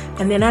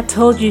 And then I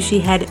told you she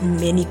had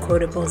many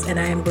quotables, and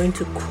I am going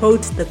to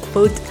quote the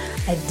quote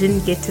I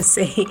didn't get to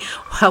say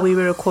while we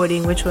were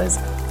recording, which was,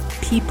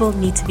 people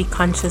need to be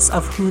conscious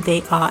of who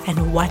they are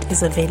and what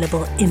is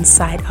available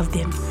inside of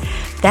them.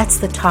 That's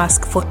the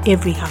task for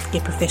every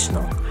healthcare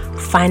professional.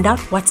 Find out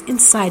what's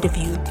inside of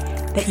you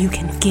that you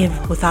can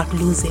give without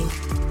losing.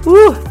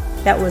 Woo!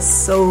 That was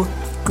so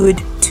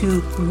good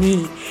to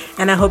me,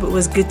 and I hope it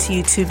was good to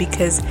you too,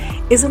 because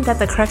isn't that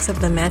the crux of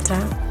the matter?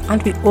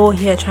 Aren't we all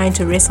here trying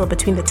to wrestle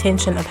between the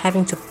tension of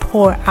having to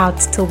pour out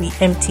till we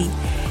empty,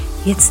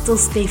 yet still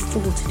stay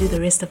full to do the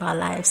rest of our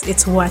lives?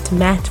 It's what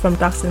Matt from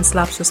Docs and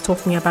Slops was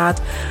talking about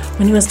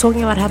when he was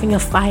talking about having a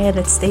fire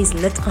that stays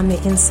lit on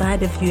the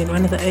inside of you in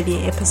one of the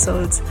earlier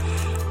episodes.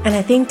 And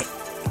I think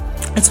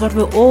it's what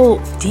we're all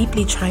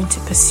deeply trying to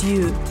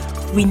pursue.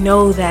 We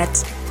know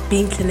that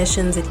being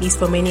clinicians, at least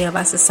for many of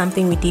us, is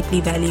something we deeply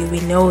value.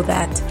 We know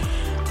that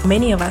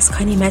many of us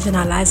can't imagine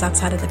our lives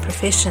outside of the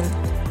profession.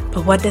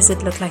 But what does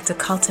it look like to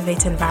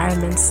cultivate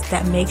environments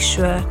that make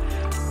sure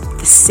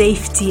the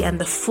safety and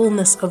the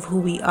fullness of who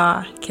we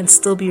are can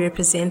still be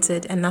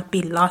represented and not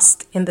be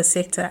lost in the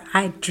sector?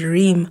 I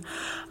dream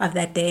of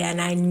that day,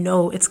 and I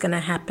know it's going to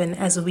happen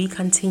as we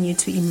continue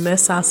to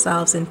immerse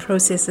ourselves in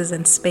processes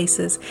and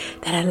spaces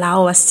that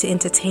allow us to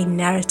entertain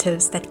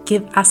narratives that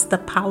give us the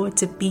power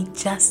to be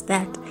just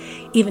that,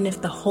 even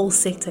if the whole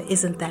sector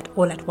isn't that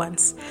all at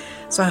once.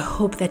 So I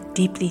hope that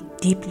deeply,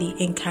 deeply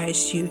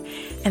encouraged you.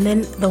 And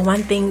then the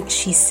one thing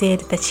she said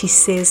that she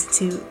says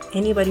to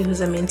anybody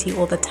who's a mentee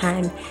all the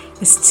time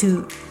is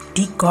to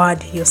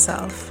de-guard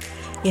yourself.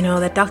 You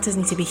know, that doctors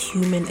need to be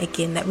human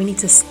again, that we need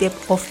to step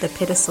off the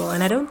pedestal.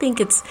 And I don't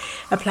think it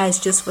applies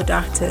just for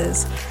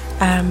doctors,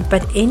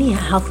 but any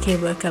healthcare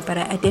worker. But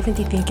I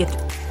definitely think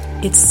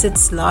it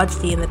sits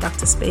largely in the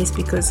doctor space,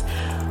 because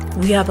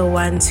we are the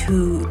ones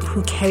who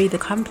carry the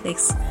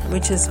complex,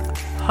 which is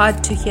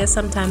hard to hear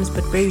sometimes,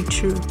 but very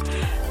true.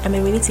 I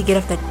mean, we need to get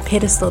off that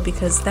pedestal,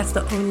 because that's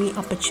the only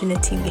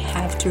opportunity we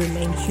have to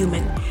remain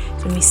human.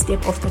 So when we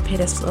step off the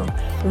pedestal,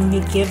 when we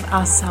give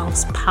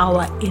ourselves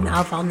power in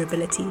our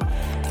vulnerability.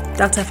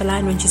 Dr.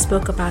 Afolayan, when she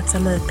spoke about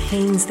some of the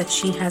pains that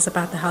she has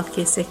about the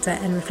healthcare sector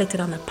and reflected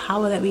on the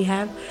power that we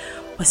have,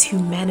 was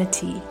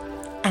humanity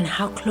and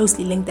how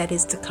closely linked that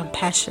is to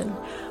compassion.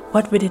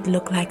 What would it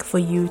look like for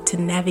you to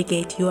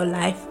navigate your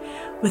life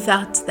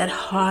without that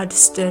hard,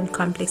 stern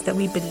complex that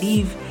we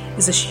believe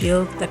is a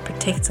shield that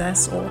protects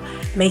us or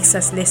makes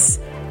us less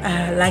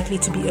likely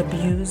to be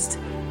abused?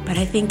 But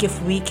I think if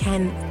we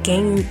can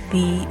gain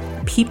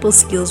the people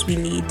skills we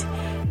need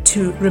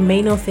to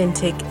remain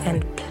authentic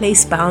and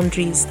place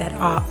boundaries that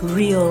are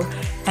real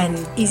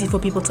and easy for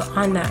people to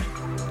honor,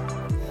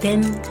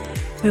 then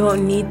we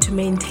won't need to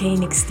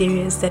maintain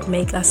exteriors that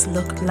make us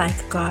look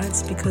like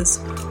gods,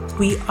 because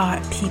we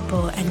are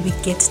people and we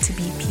get to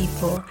be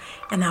people,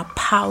 and our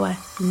power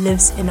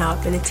lives in our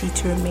ability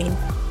to remain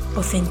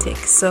authentic.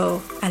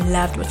 So I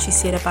loved what she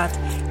said about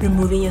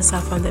removing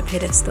yourself from the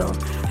pedestal.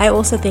 I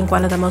also think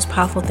one of the most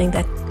powerful things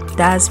that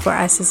does for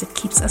us is it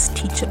keeps us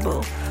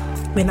teachable.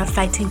 We're not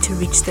fighting to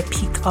reach the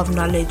peak of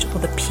knowledge or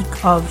the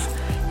peak of,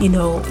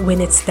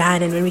 when it's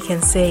done and when we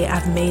can say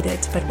I've made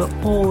it, but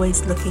we're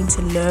always looking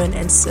to learn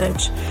and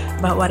search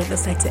about what it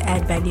looks like to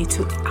add value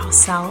to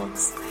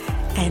ourselves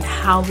and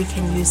how we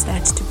can use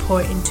that to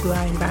pour into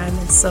our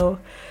environment. So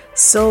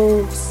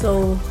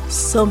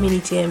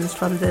many gems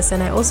from this.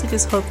 And I also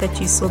just hope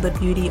that you saw the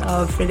beauty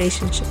of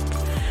relationship.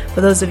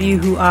 For those of you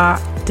who are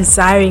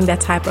desiring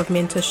that type of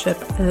mentorship,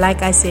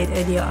 like I said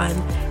earlier on,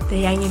 the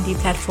Young MD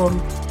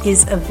platform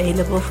is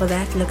available for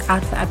that. Look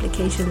out for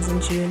applications in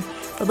June.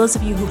 For those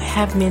of you who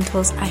have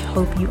mentors, I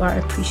hope you are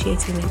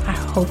appreciating them. I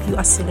hope you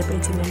are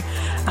celebrating them.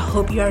 I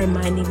hope you are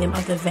reminding them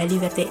of the value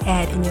that they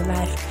add in your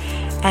life.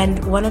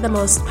 And one of the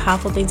most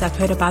powerful things I've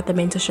heard about the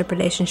mentorship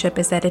relationship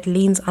is that it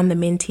leans on the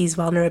mentee's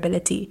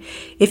vulnerability.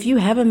 If you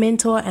have a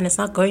mentor and it's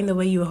not going the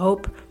way you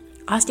hope,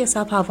 ask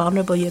yourself how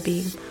vulnerable you're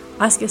being.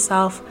 Ask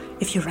yourself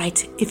if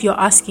you're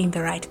asking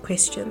the right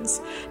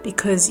questions,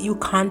 because you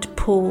can't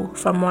pull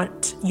from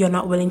what you're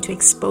not willing to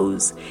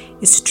expose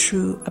is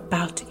true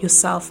about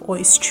yourself, or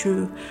is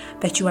true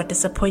that you are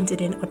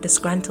disappointed in or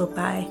disgruntled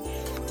by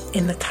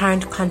in the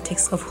current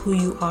context of who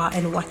you are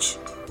and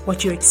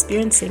what you're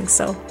experiencing.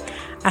 So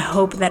I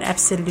hope that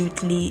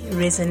absolutely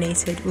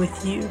resonated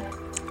with you.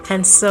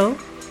 And so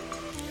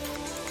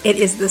it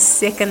is the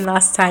second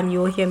last time you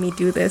will hear me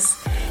do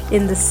this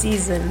in the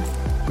season.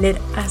 Let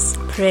us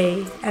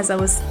pray. As I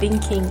was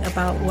thinking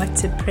about what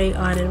to pray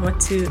on and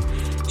what to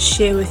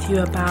share with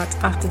you about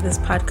after this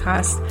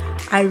podcast,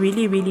 I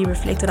really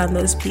reflected on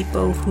those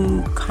people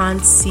who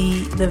can't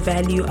see the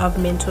value of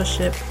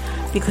mentorship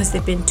because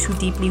they've been too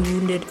deeply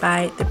wounded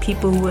by the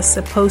people who were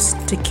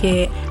supposed to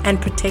care and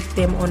protect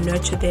them or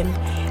nurture them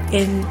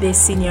in their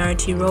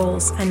seniority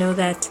roles. I know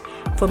that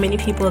for many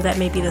people that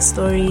may be the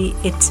story.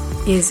 It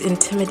is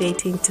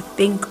intimidating to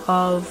think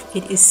of.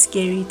 It is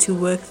scary to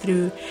work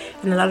through.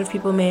 And a lot of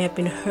people may have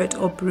been hurt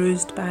or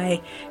bruised by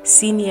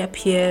senior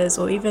peers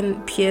or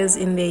even peers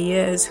in their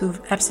years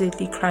who've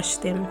absolutely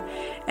crushed them.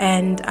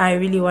 And I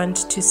really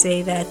want to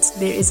say that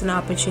there is an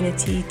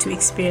opportunity to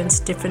experience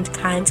different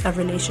kinds of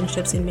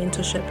relationships in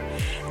mentorship,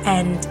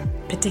 and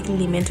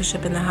particularly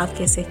mentorship in the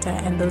healthcare sector.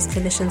 And those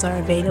clinicians are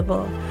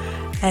available.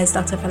 As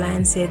Dr.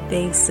 Falayan said,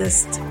 they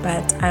exist,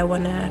 but I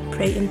want to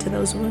pray into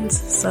those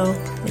wounds. So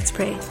let's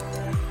pray.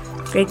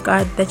 Great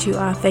God that you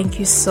are, thank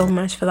you so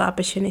much for the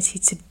opportunity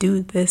to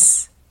do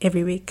this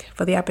every week,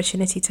 for the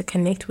opportunity to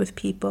connect with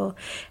people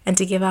and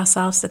to give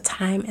ourselves the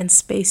time and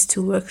space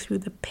to work through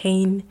the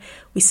pain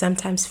we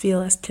sometimes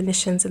feel as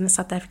clinicians in the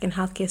South African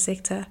healthcare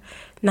sector.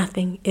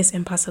 Nothing is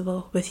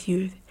impossible with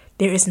you.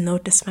 There is no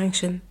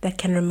dysfunction that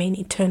can remain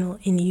eternal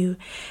in you.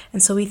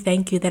 And so we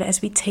thank you that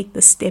as we take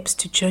the steps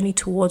to journey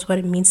towards what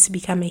it means to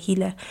become a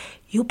healer,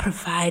 you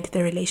provide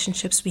the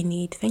relationships we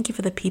need. Thank you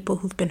for the people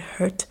who've been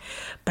hurt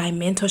by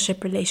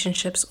mentorship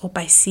relationships or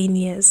by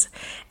seniors,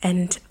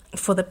 and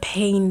for the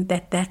pain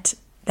that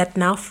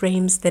now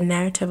frames the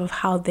narrative of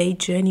how they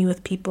journey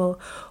with people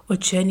or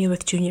journey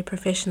with junior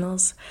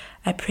professionals.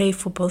 I pray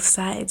for both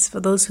sides, for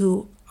those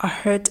who are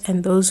hurt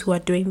and those who are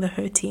doing the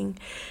hurting.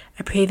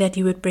 I pray that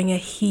you would bring a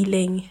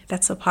healing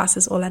that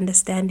surpasses all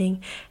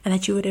understanding, and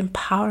that you would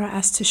empower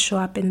us to show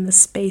up in the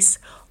space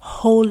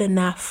whole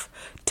enough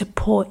to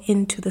pour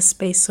into the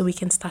space so we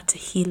can start to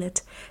heal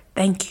it.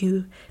 Thank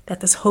you that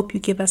this hope you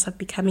give us of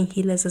becoming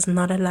healers is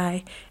not a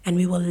lie, and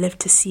we will live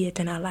to see it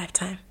in our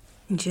lifetime.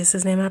 In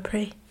Jesus' name I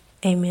pray.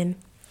 Amen.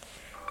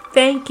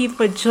 Thank you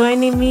for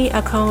joining me.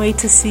 I can't wait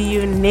to see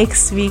you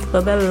next week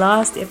for the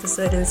last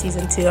episode in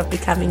season 2 of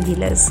Becoming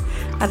Healers.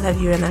 I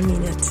love you and I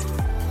mean it.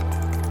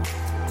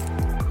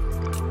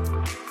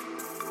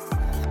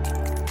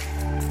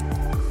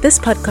 This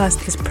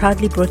podcast is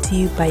proudly brought to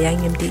you by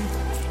YoungMD.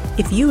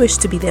 If you wish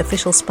to be the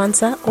official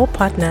sponsor or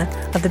partner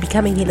of the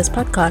Becoming Healers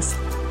podcast,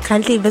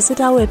 kindly visit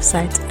our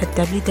website at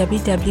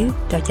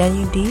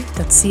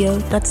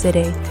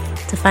www.youngmd.co.za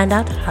to find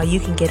out how you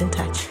can get in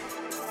touch.